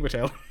Council, which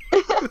I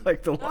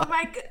Like the Oh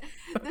my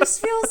god. This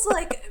feels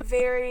like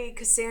very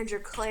Cassandra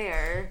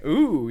Clare.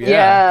 Ooh,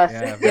 Yeah,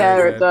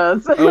 very it good.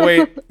 does. Oh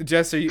wait,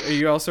 Jess, are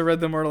you also read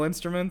the Mortal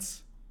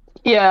Instruments?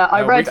 Yeah,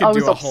 I We read. could I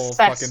was do a whole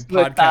fucking obsessed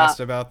with podcast that.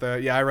 about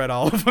that. Yeah, I read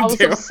all of them I was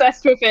too.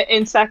 obsessed with it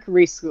in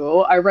secondary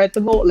school. I read the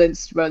Mortal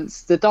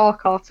Instruments, the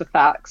Dark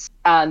Artifacts,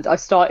 and I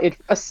started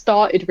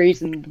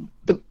reading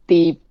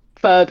the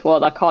third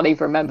one. I can't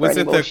even remember Was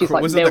it anymore. the She's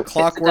like was it the milked to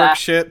Clockwork death.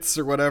 Shits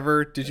or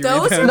whatever? Did you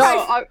Those read are them?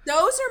 No,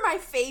 those are my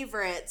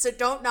favorite, so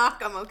don't knock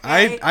them,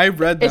 okay? I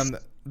read them.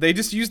 It's- They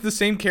just used the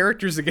same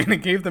characters again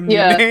and gave them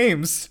Yeah. new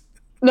names.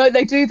 No,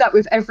 they do that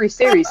with every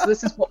series. So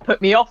this is what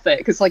put me off it,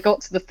 because I got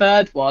to the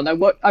third one.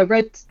 I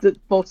read the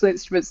Mortal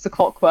Instruments, the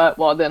Clockwork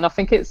one, and I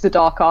think it's the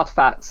Dark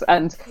Artifacts.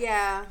 And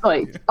Yeah.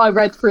 like I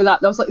read through that,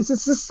 and I was like, "Is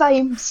this the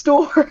same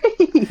story?"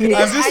 I'm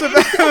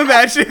just I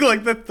imagining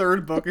like the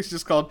third book is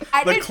just called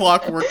I The didn't-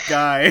 Clockwork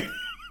Guy.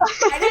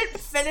 I didn't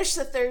finish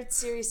the third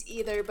series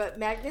either, but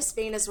Magnus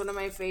Bane is one of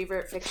my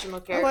favorite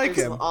fictional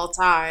characters him. of all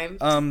time.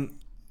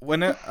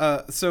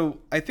 So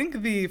I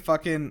think the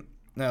fucking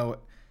no,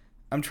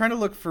 I'm trying to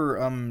look for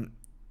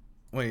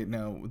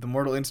the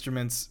Mortal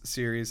Instruments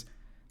series.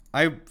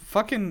 I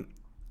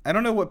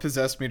don't know what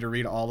possessed me to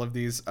read all of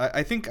these.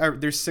 I think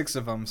there's 6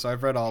 of them, so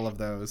I've read all of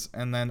those,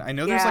 and then I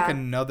know there's like Yeah.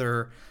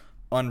 another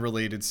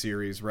unrelated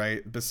series,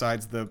 right?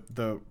 Besides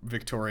the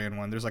Victorian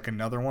one, there's like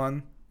another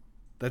one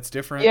that's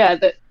different. Yeah,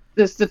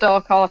 there's the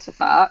Dark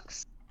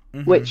Artifacts,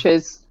 Mhm. which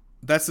is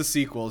That's the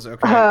sequels. Okay,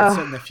 it's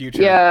set in the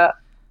future. yeah.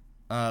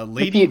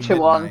 Lady future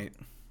one. Midnight.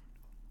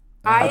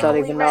 I don't only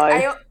even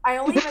read, know. I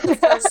only read the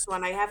first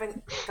one. I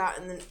haven't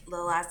gotten the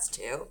last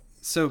 2.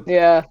 So,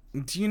 Yeah.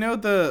 do you know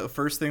the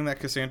first thing that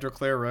Cassandra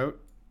Clare wrote?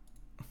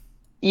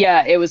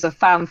 Yeah, it was a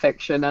fan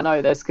fiction. I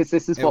know this because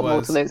this is It what was.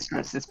 Mortal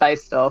Instruments is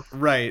based off.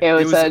 Right. It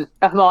was a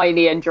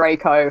Hermione and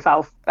Draco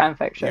fan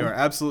fiction. You are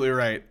absolutely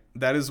right.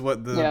 That is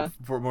what the Yeah.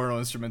 Mortal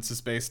Instruments is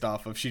based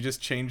off of. She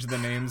just changed the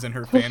names in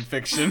her fan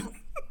fiction.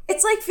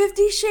 It's like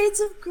 50 Shades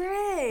of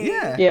Grey.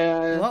 Yeah.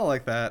 Yeah. A lot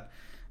like that.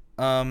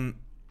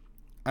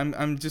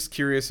 I'm just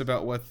curious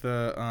about what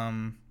the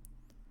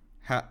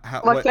how My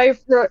what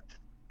favorite,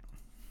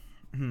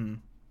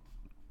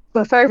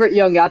 my favorite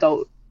young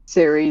adult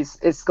series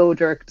is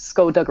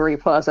Skullduggery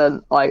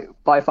Pleasant, like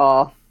by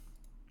far.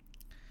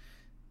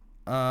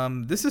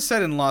 this is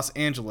set in Los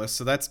Angeles,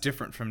 so that's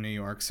different from New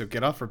York. So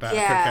get off her back,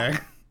 Yeah.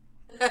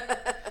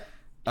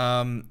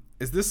 okay?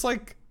 Is this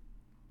like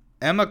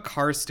Emma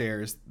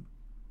Carstairs?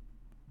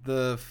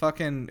 The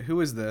fucking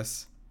who is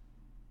this?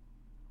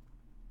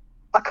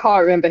 I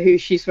can't remember who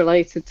she's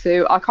related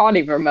to. I can't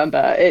even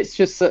remember. It's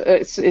just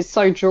it's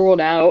so drawn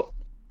out.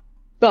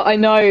 But I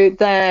know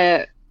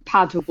they're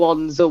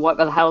Padawans or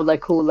whatever the hell they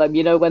call them.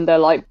 You know, when they're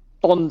like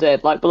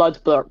bonded, like blood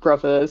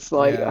brothers.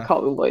 Like Yeah. I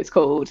can't remember what it's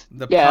called.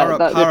 The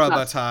that's-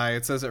 Parabatai.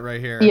 It says it right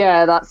here.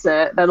 Yeah, that's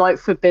it. They're like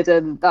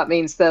forbidden. That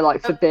means they're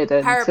like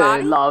forbidden to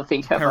Parabati? love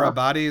each other.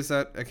 Parabati, is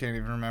that? I can't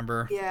even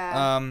remember.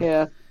 Yeah.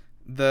 Yeah.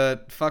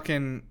 The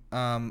fucking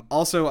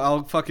also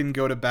I'll fucking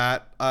go to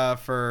bat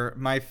for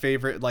my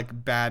favorite like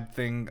bad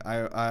thing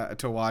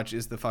to watch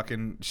is the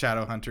fucking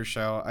Shadowhunter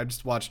show. I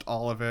just watched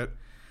all of it with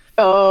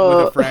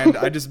Oh, a friend.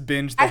 I just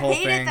binged the I whole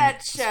hated thing. that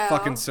It's show.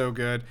 fucking so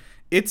good.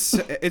 It's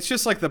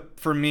just like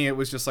for me it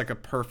was just like a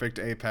perfect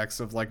apex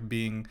of like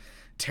being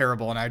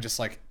terrible, and I just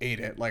like ate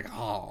it like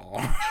oh.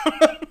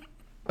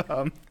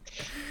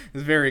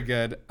 It's very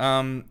good.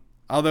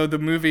 Although the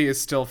movie is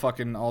still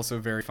fucking also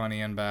very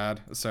funny and bad.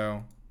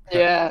 So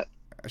yeah.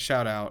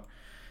 shout out.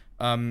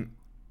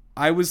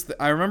 I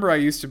remember I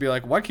used to be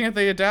like, why can't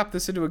they adapt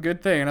this into a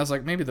good thing? And I was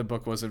like, maybe the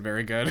book wasn't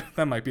very good.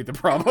 That might be the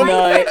problem. No.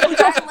 I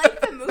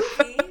like the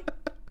movie.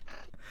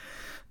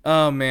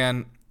 Oh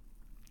man.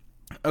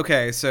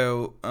 Okay,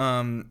 so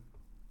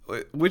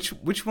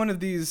which one of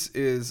these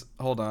is?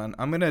 Hold on,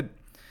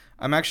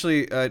 I'm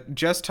actually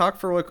just talk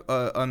for like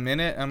a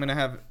minute. I'm gonna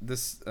have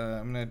this.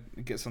 I'm gonna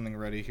get something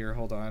ready here.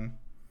 Hold on.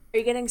 Are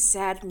you getting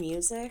sad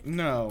music?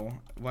 No,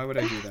 why would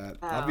I do that?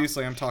 Oh.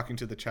 Obviously, I'm talking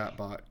to the chat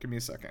bot. Give me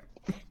a second.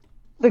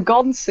 The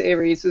Gone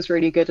series was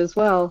really good as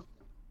well.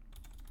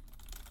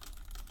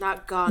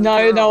 Not Gone No,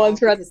 Girl, no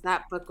one's read- because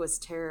that book was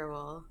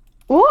terrible.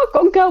 What?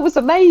 Gone Girl was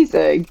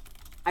amazing.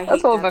 I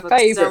That's hate one of that my book so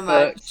favourite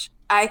much. books.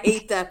 I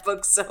hate that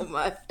book so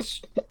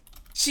much.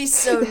 She's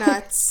so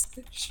nuts.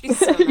 She's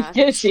so nuts.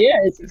 Yeah, she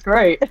is. It's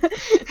great.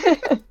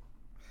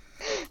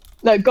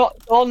 No,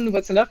 Gone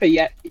was another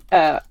YA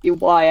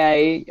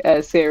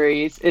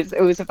series. It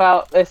was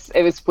about this.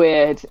 It was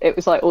weird. It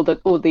was like all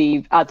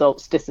the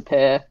adults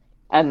disappear,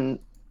 and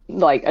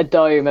like a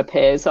dome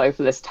appears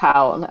over this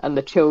town, and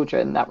the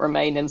children that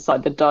remain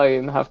inside the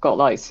dome have got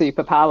like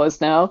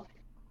superpowers now.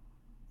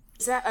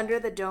 Is that Under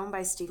the Dome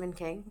by Stephen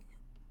King?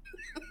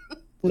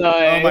 No.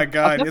 Oh my I've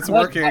god, never it's heard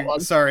of working. that one.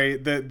 Sorry,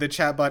 the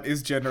chatbot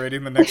is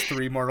generating the next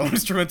 3 Mortal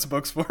Instruments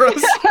books for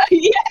us.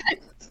 Yeah,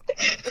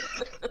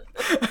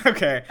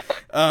 Okay.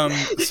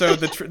 So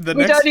the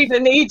we next don't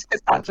even need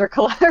Cassandra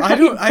Clare.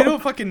 I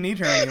don't fucking need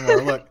her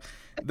anymore. Look.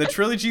 The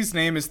trilogy's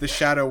name is the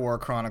Shadow War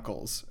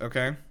Chronicles,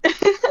 okay?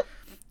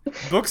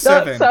 Book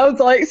That 7. sounds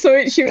like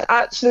something she would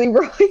actually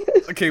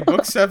write. Okay,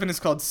 book 7 is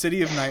called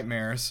City of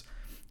Nightmares.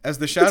 As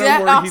the Shadow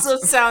That War also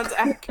heats sounds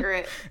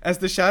accurate. As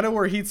the Shadow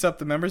War heats up,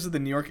 the members of the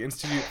New York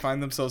Institute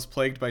find themselves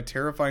plagued by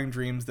terrifying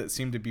dreams that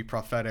seem to be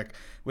prophetic.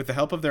 With the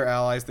help of their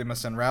allies, they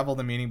must unravel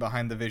the meaning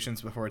behind the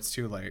visions before it's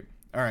too late.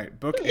 All right,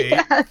 book 8,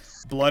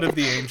 Yes. Blood of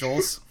the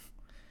Angels.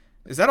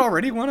 Is that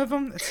already one of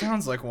them? It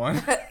sounds like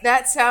one.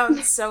 That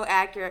sounds so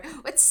accurate.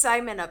 What's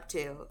Simon up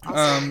to?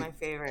 Also my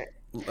favorite.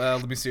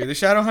 Let me see. The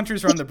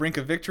Shadowhunters are on the brink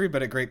of victory,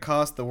 but at great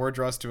cost. The war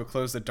draws to a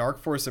close. The Dark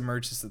Force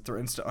emerges that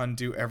threatens to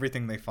undo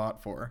everything they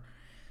fought for.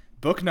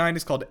 Book 9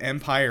 is called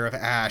Empire of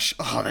Ash.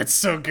 Oh, that's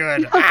so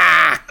good.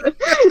 Ah!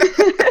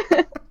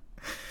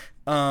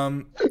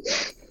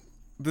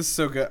 This is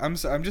so good. I'm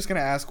just gonna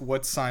ask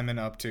what's Simon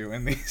up to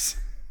in these.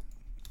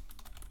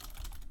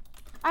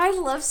 I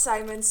love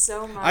Simon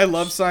so much. I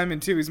love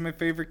Simon too. He's my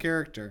favorite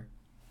character.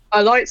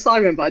 I like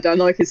Simon, but I don't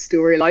like his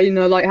story. Like, you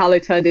know, like how they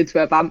turned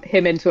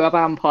him into a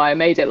vampire,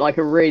 made it like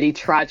a really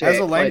tragic. As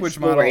a language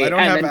like, model, story, I don't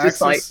and have then access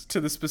just, like, to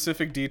the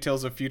specific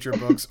details of future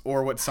books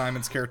or what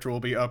Simon's character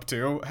will be up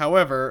to.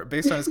 However,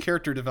 based on his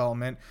character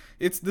development,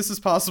 this is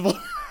possible.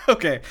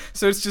 Okay,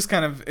 so it's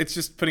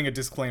just putting a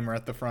disclaimer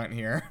at the front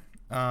here.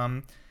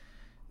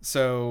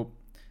 So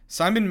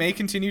Simon may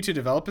continue to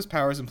develop his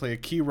powers and play a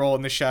key role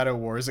in the Shadow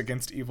Wars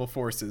against evil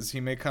forces. He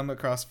may come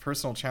across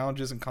personal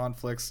challenges and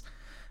conflicts.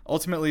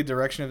 Ultimately,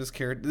 direction of his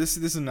character. This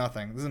is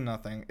nothing. This is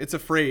nothing. It's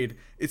afraid.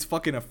 It's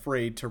fucking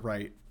afraid to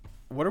write.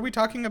 What are we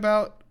talking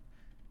about?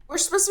 We're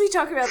supposed to be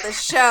talking about the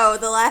show,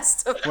 The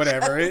Last of Us.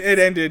 Whatever. It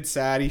ended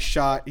sad. He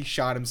shot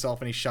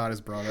himself and he shot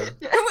his brother.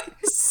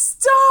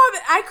 Stop!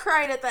 I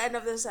cried at the end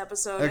of this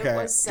episode. Okay,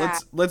 It was sad.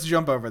 let's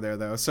jump over there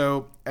though.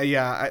 So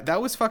that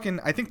was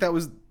fucking. I think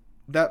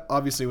that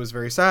obviously was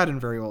very sad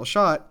and very well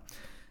shot.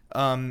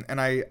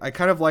 And I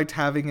kind of liked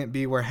having it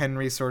be where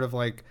Henry sort of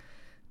like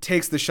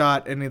takes the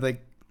shot and he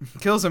like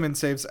kills him and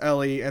saves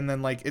Ellie, and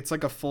then like it's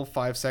like a full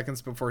 5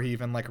 seconds before he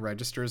even like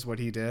registers what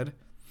he did.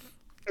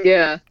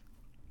 Yeah.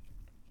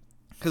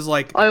 Because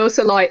like I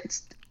also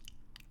liked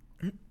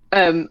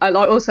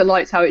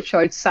how it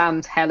showed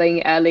Sam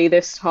telling Ellie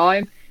this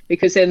time,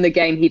 because in the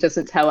game he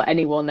doesn't tell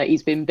anyone that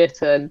he's been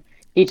bitten.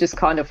 He just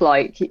kind of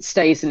like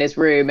stays in his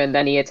room and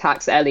then he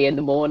attacks Ellie in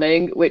the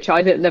morning, which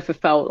I never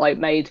felt like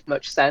made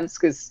much sense,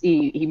 because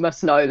he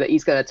must know that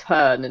he's going to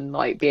turn and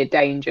like be a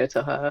danger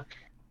to her.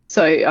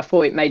 So I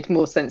thought it made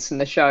more sense in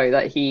the show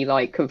that he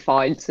like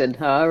confides in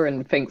her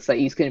and thinks that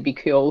he's going to be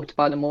killed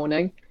by the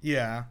morning.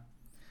 yeah,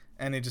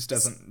 and he just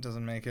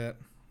doesn't make it.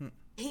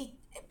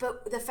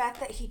 But the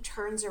fact that he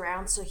turns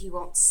around so he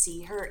won't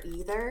see her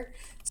either.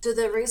 So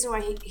the reason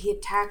why he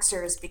attacks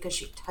her is because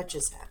she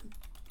touches him.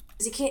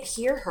 Because he can't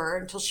hear her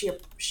until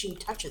she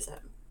touches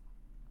him.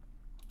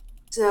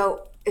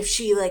 So if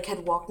she like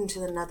had walked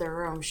into another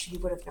room, she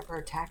would have never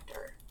attacked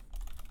her.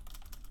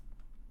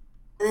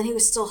 And then he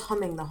was still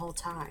humming the whole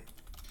time.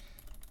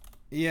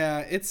 Yeah,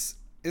 it's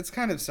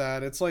kind of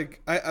sad. It's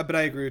like but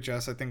I agree with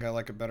Jess. I think I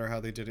like it better how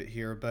they did it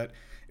here, but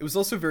it was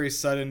also very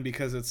sudden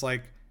because it's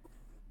like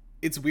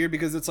it's weird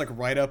because it's like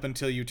right up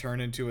until you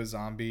turn into a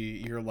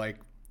zombie, you're like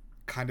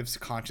kind of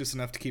conscious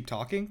enough to keep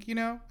talking, you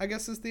know? I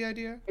guess is the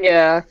idea.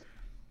 Yeah.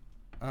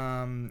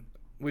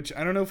 Which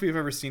I don't know if we've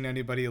ever seen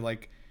anybody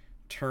like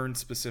turn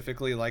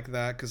specifically like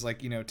that, because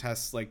like, you know,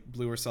 Tess like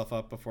blew herself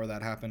up before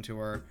that happened to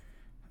her.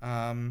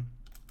 I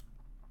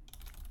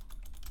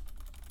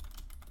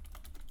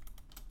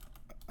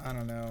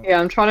don't know. Yeah,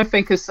 I'm trying to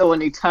think of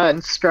someone who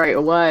turns straight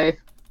away.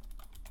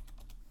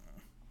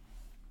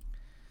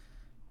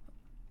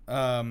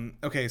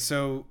 Okay,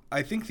 so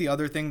I think the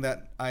other thing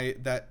that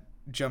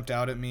jumped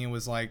out at me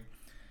was like,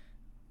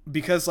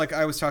 because like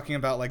I was talking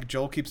about like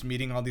Joel keeps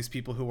meeting all these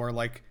people who are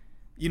like,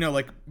 you know,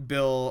 like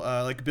Bill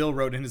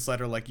wrote in his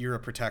letter like, you're a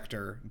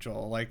protector,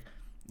 Joel, like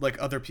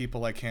other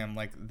people like him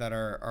like that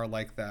are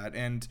like that.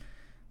 And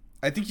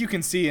I think you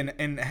can see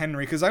in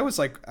Henry, because I was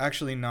like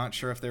actually not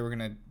sure if they were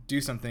gonna do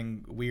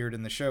something weird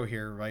in the show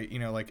here, right? You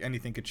know, like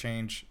anything could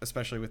change,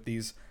 especially with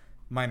these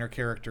minor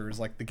characters.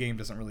 Like the game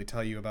doesn't really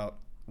tell you about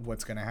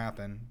what's gonna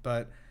happen,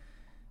 but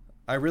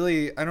I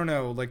don't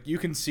know, like you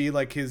can see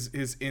like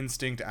his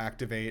instinct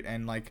activate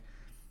and like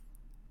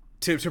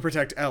to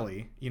protect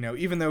Ellie, you know,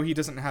 even though he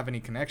doesn't have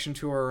any connection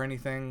to her or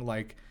anything.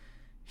 Like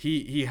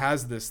he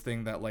has this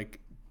thing that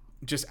like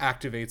just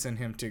activates in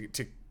him to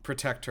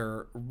protect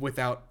her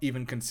without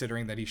even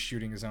considering that he's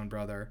shooting his own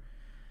brother.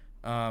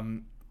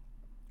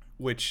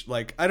 Which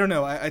like I don't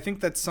know, I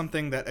think that's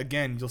something that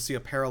again you'll see a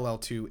parallel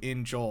to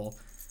in Joel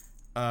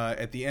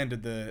at the end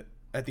of the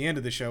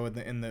show, in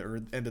the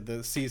end of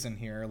the season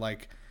here.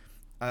 Like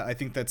I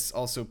think that's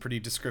also pretty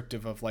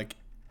descriptive of like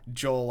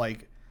Joel.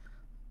 Like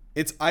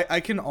it's I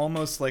can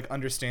almost like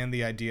understand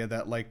the idea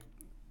that like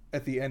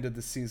at the end of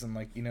the season,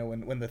 like, you know,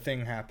 when the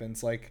thing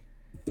happens, like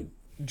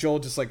Joel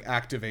just like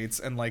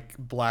activates and like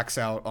blacks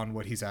out on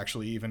what he's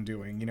actually even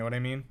doing. You know what I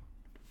mean?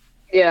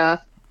 Yeah.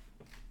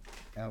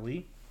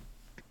 Ellie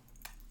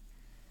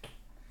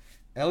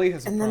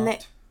has a And then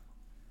prompt.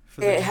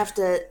 they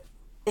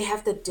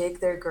have to dig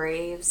their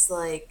graves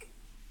like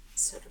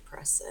So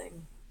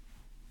depressing.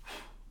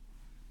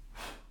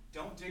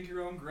 Don't dig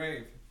your own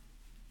grave.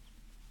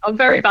 I'm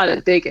very bad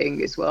at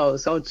digging as well,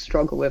 so I'd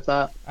struggle with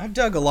that. I've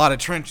dug a lot of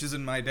trenches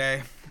in my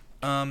day.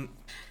 Oh,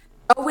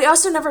 we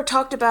also never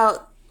talked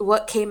about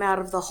what came out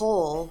of the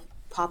hole.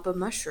 Papa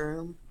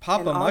Mushroom.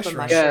 Papa and all the Mushroom?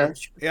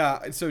 mushrooms.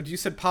 Yeah, so you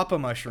said Papa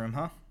Mushroom,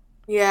 huh?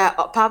 Yeah,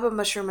 Papa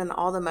Mushroom and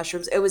all the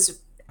mushrooms. It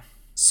was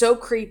so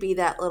creepy,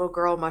 that little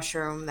girl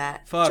mushroom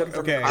that Fuck, jumped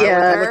on the okay. car with Yeah.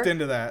 I her. looked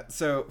into that.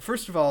 So,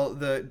 first of all,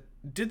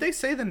 did they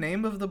say the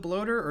name of the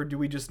bloater, or do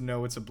we just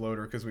know it's a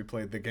bloater because we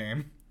played the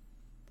game?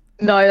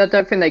 No, I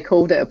don't think they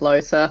called it a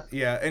bloater.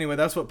 Yeah, anyway,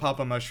 that's what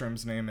Papa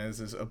Mushroom's name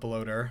is a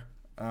bloater.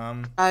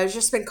 I've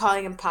just been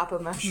calling him Papa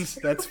Mushroom.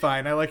 That's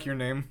fine. I like your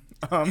name.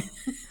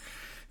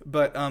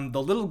 But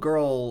the little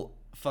girl,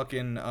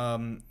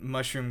 fucking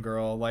mushroom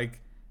girl, like,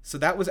 so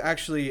that was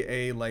actually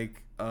a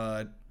like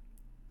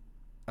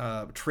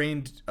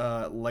trained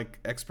like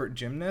expert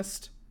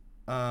gymnast.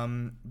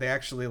 They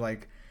actually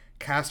like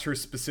cast her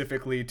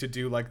specifically to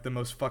do like the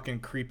most fucking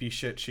creepy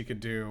shit she could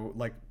do,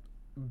 like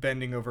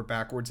bending over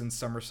backwards and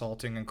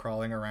somersaulting and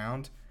crawling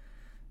around.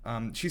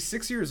 She's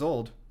 6 years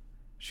old.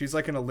 She's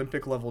like an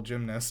Olympic level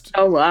gymnast.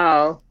 Oh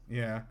wow.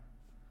 Yeah.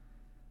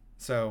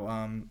 So,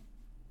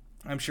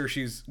 I'm sure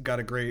she's got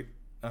a great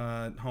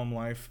home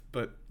life,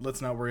 but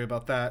let's not worry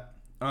about that.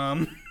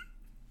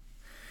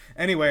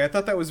 Anyway, I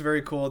thought that was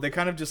very cool. They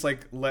kind of just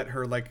like let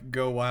her like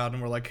go wild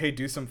and were like, "Hey,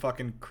 do some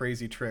fucking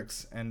crazy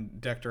tricks," and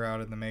decked her out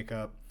in the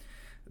makeup.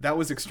 That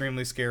was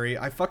extremely scary.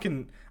 I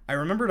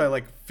remembered I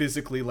like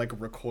physically like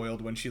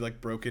recoiled when she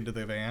like broke into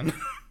the van.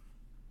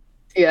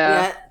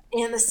 Yeah.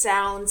 Yeah, and the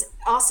sounds.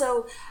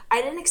 Also,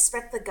 I didn't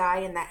expect the guy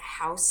in that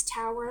house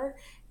tower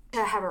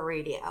to have a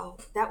radio.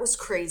 That was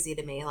crazy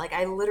to me. Like,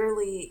 I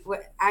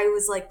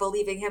was like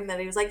believing him that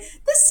he was like,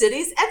 the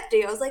city's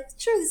empty. I was like,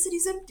 sure, the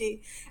city's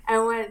empty.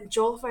 And when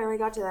Joel finally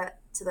got to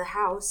the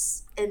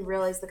house and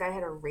realized the guy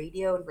had a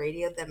radio and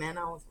radioed them in,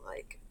 I was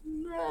like,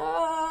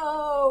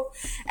 no.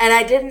 And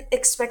I didn't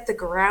expect the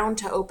ground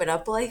to open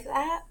up like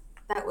that.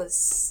 That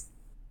was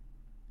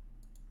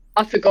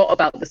I forgot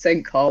about the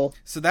sinkhole.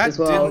 So that As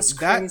well. didn't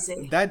That's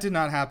crazy. that did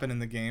not happen in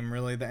the game,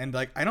 really. And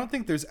like, I don't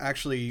think there's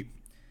actually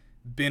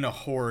been a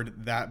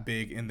horde that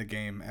big in the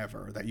game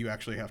ever that you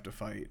actually have to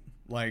fight.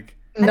 Like,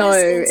 No,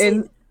 is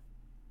in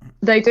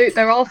they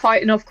are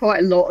fighting off quite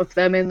a lot of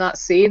them in that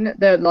scene.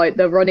 They're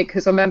running,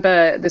 because I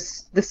remember the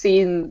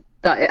scene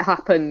that it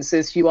happens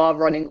is you are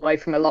running away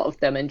from a lot of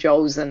them, and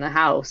Joel's in the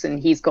house,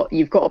 and you've got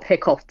to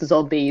pick off the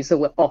zombies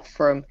off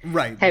from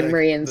right,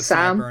 Henry and the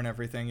Sam. sniper and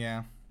everything.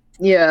 Yeah.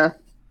 Yeah.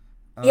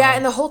 Yeah,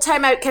 and the whole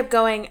time I kept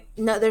going,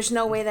 no, there's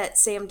no way that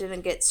Sam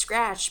didn't get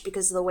scratched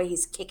because of the way he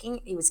was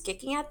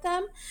kicking at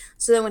them.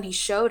 So then when he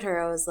showed her,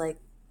 I was like,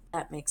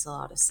 that makes a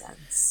lot of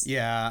sense.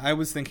 Yeah, I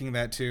was thinking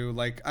that too.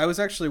 Like, I was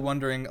actually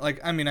wondering, like,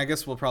 I mean, I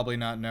guess we'll probably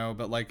not know,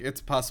 but like, it's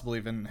possible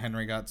even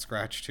Henry got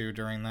scratched too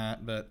during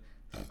that. But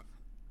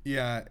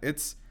yeah,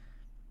 it's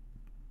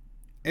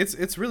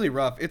really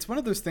rough. It's one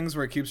of those things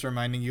where it keeps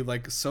reminding you,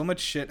 like, so much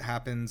shit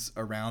happens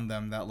around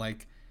them that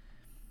like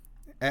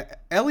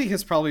Ellie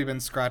has probably been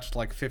scratched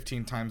like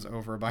 15 times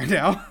over by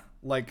now.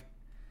 Like,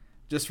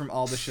 just from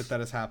all the shit that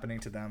is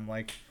happening to them.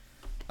 Like,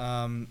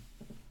 I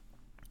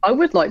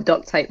would like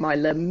duct tape my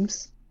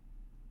limbs.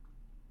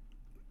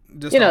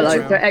 just You know, all like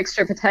around. for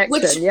extra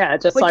protection. Yeah,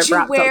 just would like you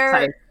wrap wear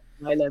duct tape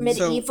my limbs.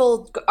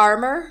 Medieval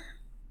armor?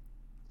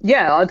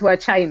 Yeah, I'd wear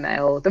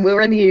chainmail.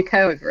 We're in the UK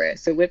over here,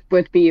 so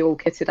we'd be all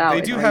kitted out. They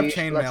in do our have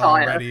usual chainmail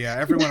attire. already. Yeah,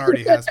 everyone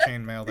already has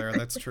chainmail there.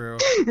 That's true.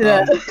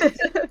 Yeah.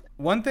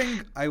 One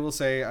thing I will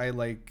say I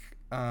like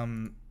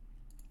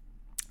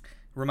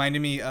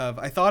reminded me of,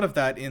 I thought of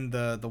that in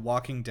the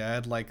Walking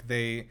Dead, like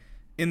they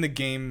in the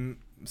game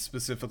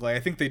specifically. I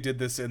think they did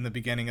this in the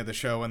beginning of the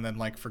show and then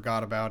like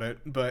forgot about it,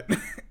 but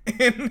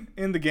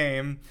in the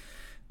game,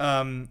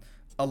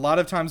 a lot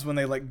of times when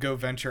they like go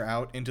venture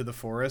out into the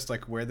forest,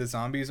 like where the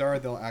zombies are,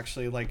 they'll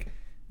actually like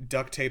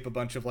duct tape a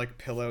bunch of like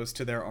pillows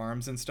to their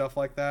arms and stuff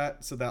like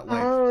that, so that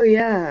like Oh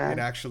yeah. it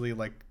actually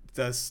like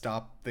does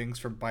stop things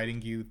from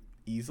biting you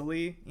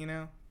easily, you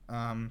know.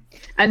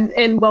 And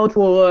in World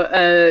War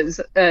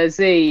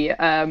Z,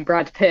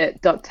 Brad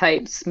Pitt duct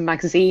tapes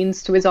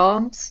magazines to his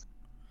arms.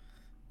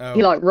 Oh,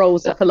 He like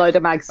rolls up a load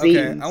of magazines.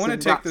 okay, I want to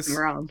and take wraps this. them I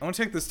around. want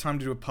to take this time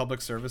to do a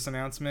public service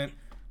announcement.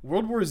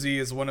 World War Z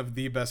is one of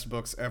the best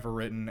books ever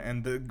written,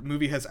 and the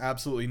movie has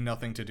absolutely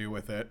nothing to do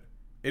with it.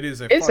 It is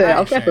a Is it? fucking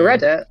I've never shame.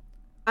 read it.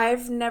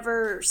 I've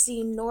never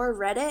seen nor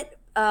read it.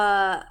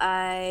 I've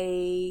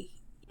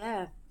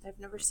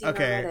never seen nor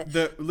read Okay,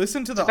 it.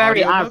 listen to the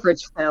Very audiobook.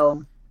 average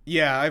film.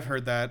 Yeah, I've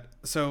heard that.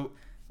 So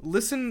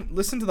listen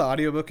to the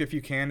audiobook if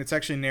you can. It's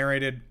actually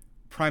narrated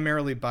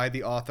primarily by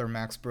the author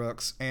Max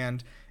Brooks,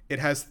 and it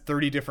has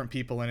 30 different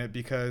people in it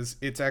because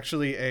it's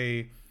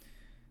actually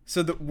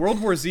so the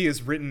World War Z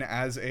is written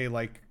as a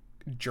like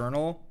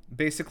journal,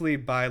 basically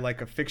by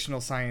like a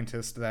fictional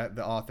scientist that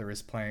the author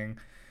is playing,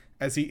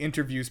 as he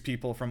interviews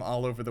people from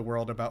all over the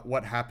world about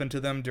what happened to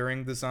them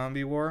during the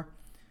zombie war.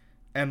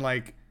 And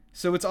like,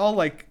 so it's all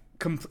like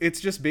it's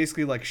just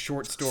basically like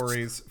short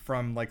stories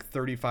from like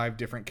 35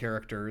 different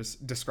characters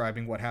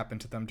describing what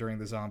happened to them during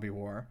the zombie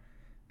war,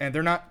 and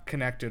they're not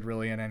connected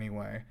really in any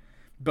way,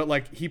 but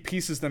like he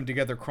pieces them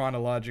together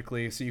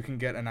chronologically so you can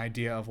get an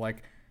idea of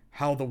like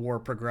how the war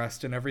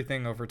progressed and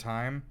everything over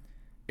time.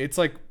 It's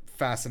like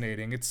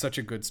fascinating. It's such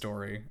a good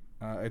story.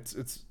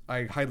 It's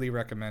I highly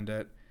recommend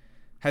it.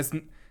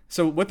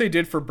 So what they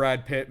did for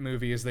Brad Pitt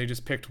movie is they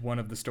just picked one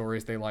of the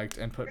stories they liked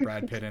and put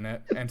Brad Pitt in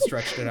it and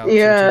stretched it out for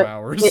 2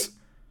 hours.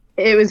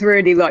 It was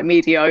really like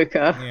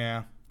mediocre.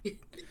 Yeah.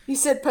 You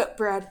said put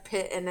Brad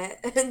Pitt in it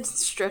and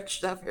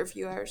stretched it out for a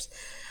few hours.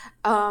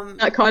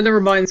 That kind of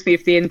reminds me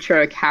of the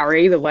intro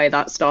Carrie, the way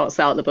that starts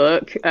out the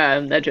book.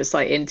 They're just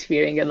like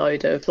interviewing a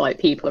load of like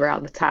people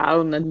around the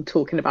town and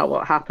talking about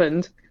what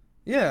happened.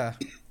 Yeah.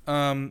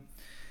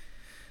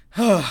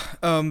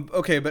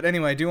 Okay, but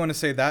anyway, I do want to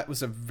say that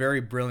was a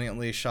very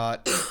brilliantly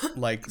shot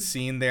like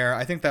scene there.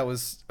 I think that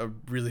was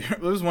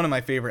it was one of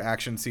my favorite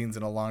action scenes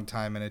in a long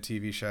time in a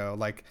TV show.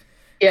 Like,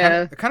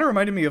 yeah, it kind of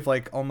reminded me of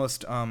like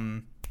almost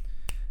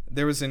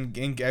there was I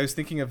was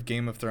thinking of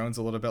Game of Thrones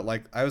a little bit.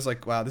 Like I was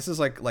like, wow, this is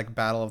like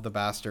Battle of the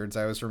Bastards.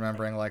 I was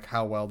remembering like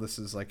how well this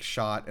is like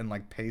shot and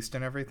like paced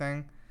and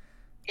everything.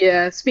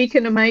 Yeah,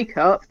 speaking of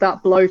makeup,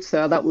 that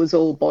bloater, that was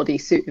all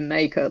bodysuit and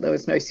makeup. There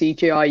was no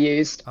CGI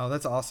used. Oh,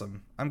 that's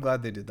awesome. I'm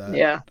glad they did that.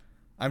 Yeah.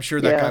 I'm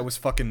sure that guy was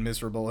fucking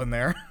miserable in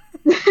there.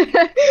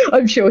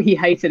 I'm sure he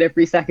hated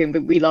every second,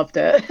 but we loved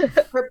it.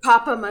 For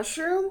Papa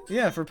Mushroom?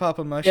 Yeah, for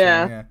Papa Mushroom,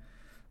 yeah.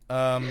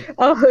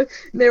 Oh,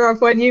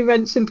 Nirav, when you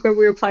mentioned when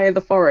we were playing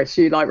The Forest,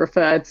 you like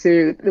referred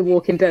to The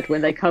Walking Dead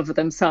when they cover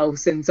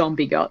themselves in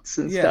zombie guts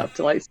and stuff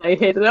to like stay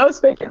hidden. I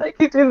was thinking they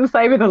could do the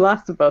same in The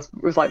Last of Us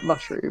with like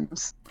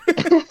mushrooms.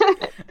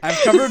 I've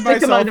covered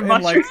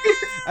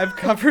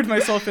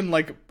myself in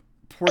like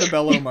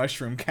portobello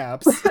mushroom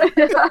caps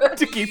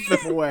to keep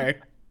them away.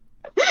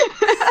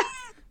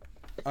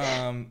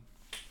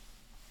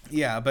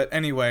 Yeah, but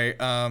anyway,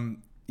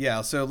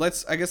 yeah, so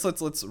let's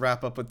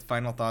wrap up with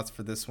final thoughts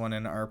for this one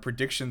and our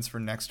predictions for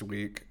next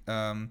week.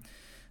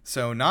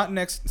 So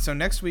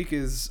next week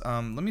is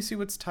let me see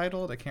what's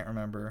titled. I can't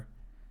remember.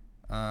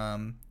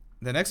 The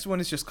next one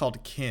is just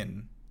called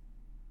Kin.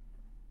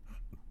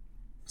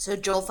 So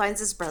Joel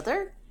finds his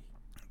brother?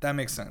 That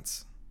makes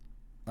sense.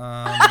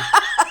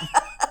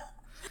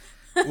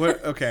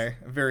 Okay,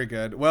 very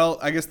good. Well,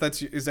 I guess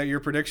is that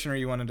your prediction or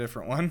you want a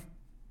different one?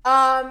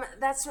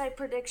 That's my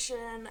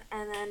prediction,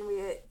 and then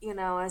we,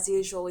 as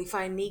usual, we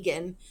find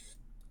Negan,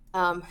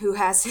 who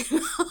has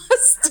him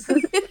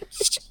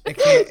hostage.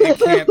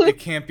 It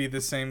can't be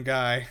the same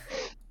guy.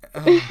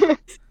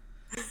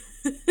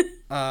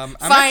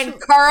 Fine,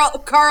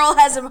 Carl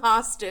has him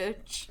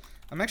hostage.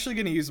 I'm actually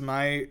going to use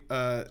my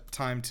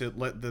time to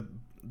let the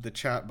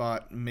chat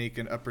bot make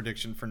a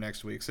prediction for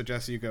next week. So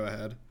Jesse, you go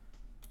ahead.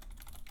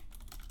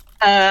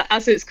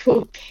 As it's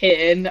called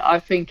Kin, I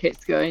think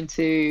it's going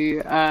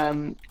to,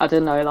 I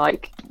don't know,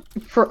 like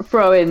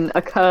throw in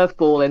a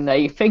curveball in there.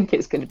 You think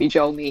it's going to be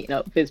Joel meeting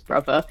up with his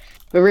brother,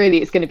 but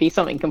really it's going to be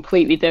something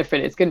completely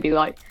different. It's going to be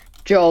like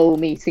Joel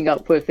meeting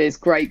up with his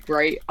great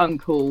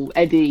uncle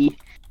Eddie.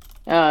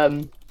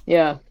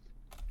 Yeah.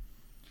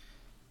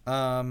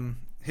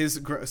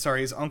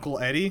 His uncle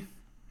Eddie?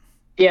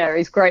 Yeah,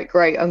 his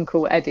great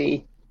uncle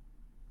Eddie.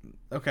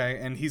 Okay,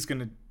 and he's going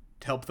to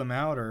help them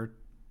out, or?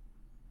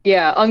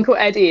 Yeah, Uncle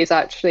Eddie is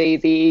actually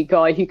the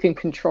guy who can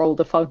control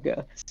the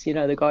fungus.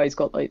 The guy who's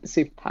got like the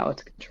superpower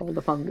to control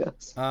the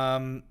fungus.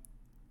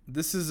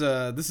 This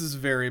is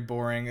very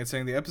boring. It's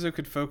saying the episode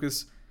could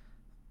focus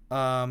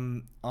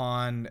on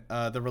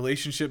the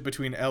relationship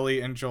between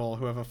Ellie and Joel,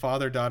 who have a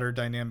father-daughter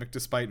dynamic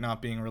despite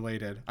not being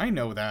related. I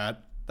know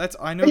that.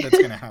 I know that's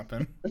gonna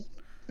happen.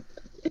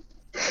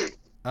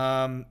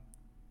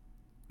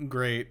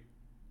 Great.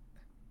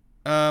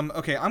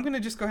 Okay, I'm gonna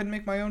just go ahead and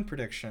make my own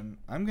prediction.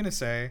 I'm gonna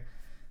say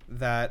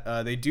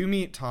that they do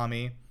meet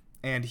Tommy,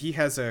 and he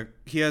has a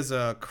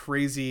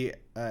crazy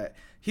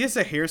he has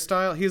a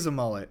hairstyle. He has a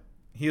mullet.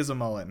 He has a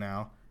mullet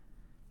now.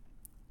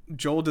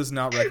 Joel does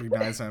not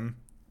recognize him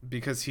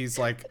because he's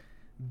like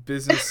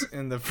business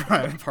in the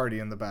front, party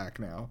in the back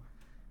now.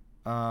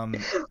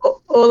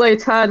 Or they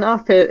turn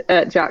up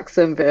at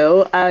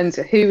Jacksonville, and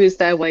who is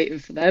there waiting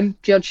for them?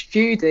 Judge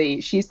Judy.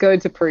 She's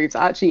going to prove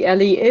that actually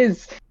Ellie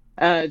is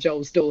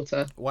Joel's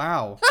daughter.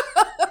 Wow.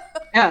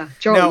 Yeah,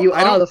 Joel, now, you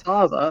are the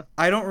father.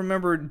 I don't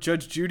remember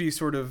Judge Judy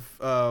sort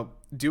of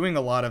doing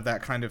a lot of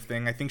that kind of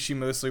thing. I think she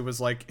mostly was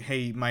like,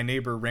 hey, my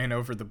neighbor ran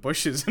over the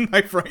bushes in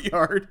my front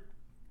yard.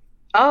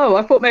 Oh,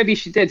 I thought maybe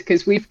she did,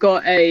 because we've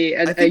got a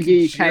UK... I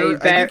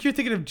think you're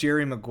thinking of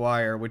Jerry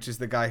Maguire, which is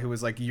the guy who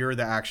was like, you're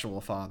the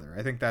actual father.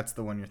 I think that's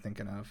the one you're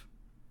thinking of.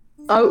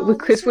 Oh,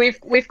 because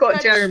we've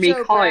got Jeremy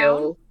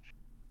Kyle.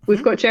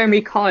 We've got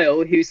Jeremy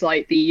Kyle, who's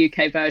like the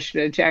UK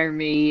version of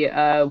Jeremy,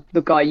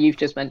 the guy you've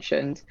just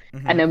mentioned.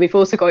 Mm-hmm. And then we've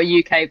also got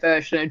a UK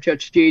version of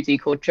Judge Judy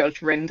called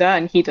Judge Rinder,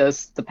 and he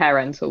does the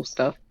parental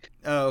stuff.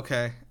 Oh,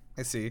 okay.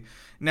 I see.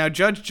 Now,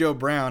 Judge Joe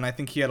Brown, I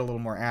think he had a little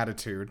more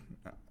attitude.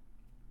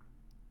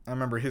 I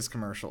remember his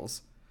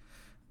commercials.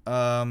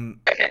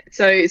 Okay,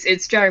 so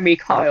it's Jeremy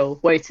Kyle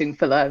waiting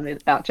for them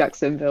at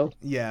Jacksonville.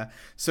 Yeah.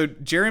 So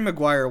Jerry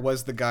Maguire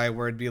was the guy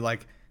where it'd be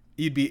like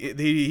he'd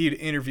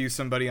interview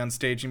somebody on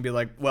stage and be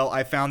like, "Well,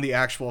 I found the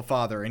actual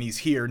father, and he's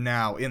here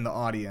now in the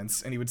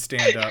audience," and he would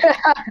stand up.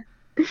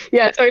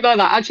 Yeah, something like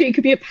that. Actually, it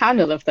could be a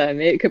panel of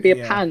them. It could be a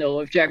Yeah. panel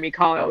of Jeremy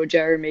Kyle or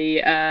Jeremy,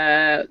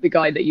 the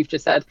guy that you've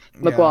just said,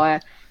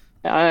 Maguire,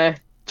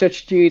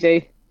 Judge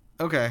Judy.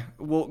 Okay.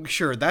 Well,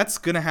 sure. That's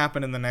gonna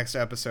happen in the next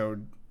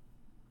episode,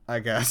 I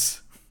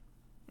guess.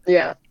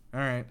 Yeah. All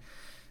right.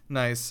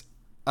 Nice.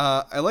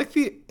 I like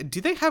the. Do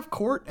they have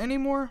court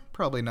anymore?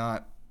 Probably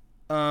not.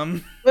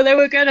 Well, they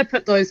were going to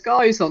put those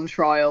guys on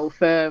trial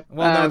for.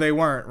 Well, no, they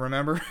weren't.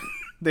 Remember,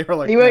 they were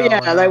like, They were- "No,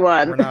 yeah, they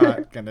weren't." We're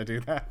not gonna do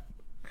that."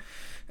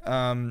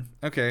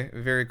 Okay.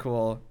 Very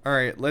cool. All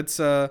right. Let's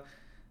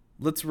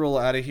roll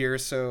out of here.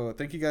 So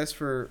thank you guys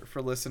for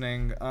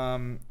listening.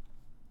 I'm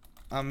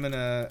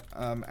gonna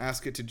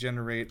ask it to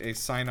generate a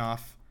sign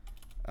off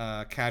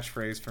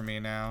catchphrase for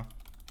me now.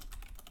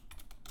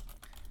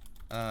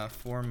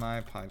 For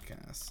my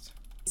podcast.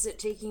 Is it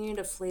taking you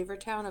to Flavor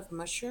Town of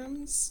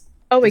mushrooms?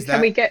 Oh, Is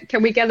can we get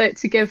it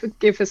to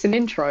give us an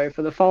intro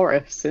for the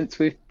forest since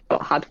we've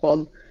not had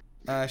one?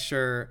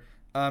 Sure.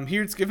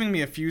 Here it's giving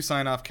me a few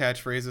sign-off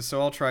catchphrases, so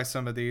I'll try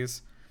some of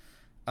these.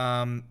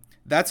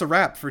 That's a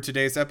wrap for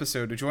today's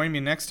episode. Join me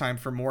next time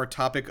for more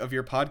topic of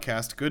your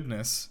podcast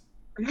goodness.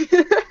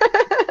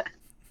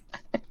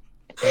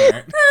 All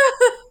right.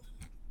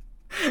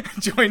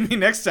 Join me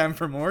next time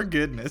for more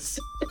goodness.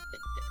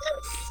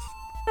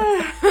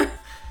 All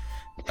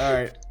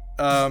right.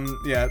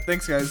 Yeah.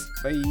 Thanks, guys.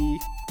 Bye.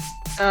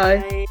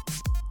 Bye.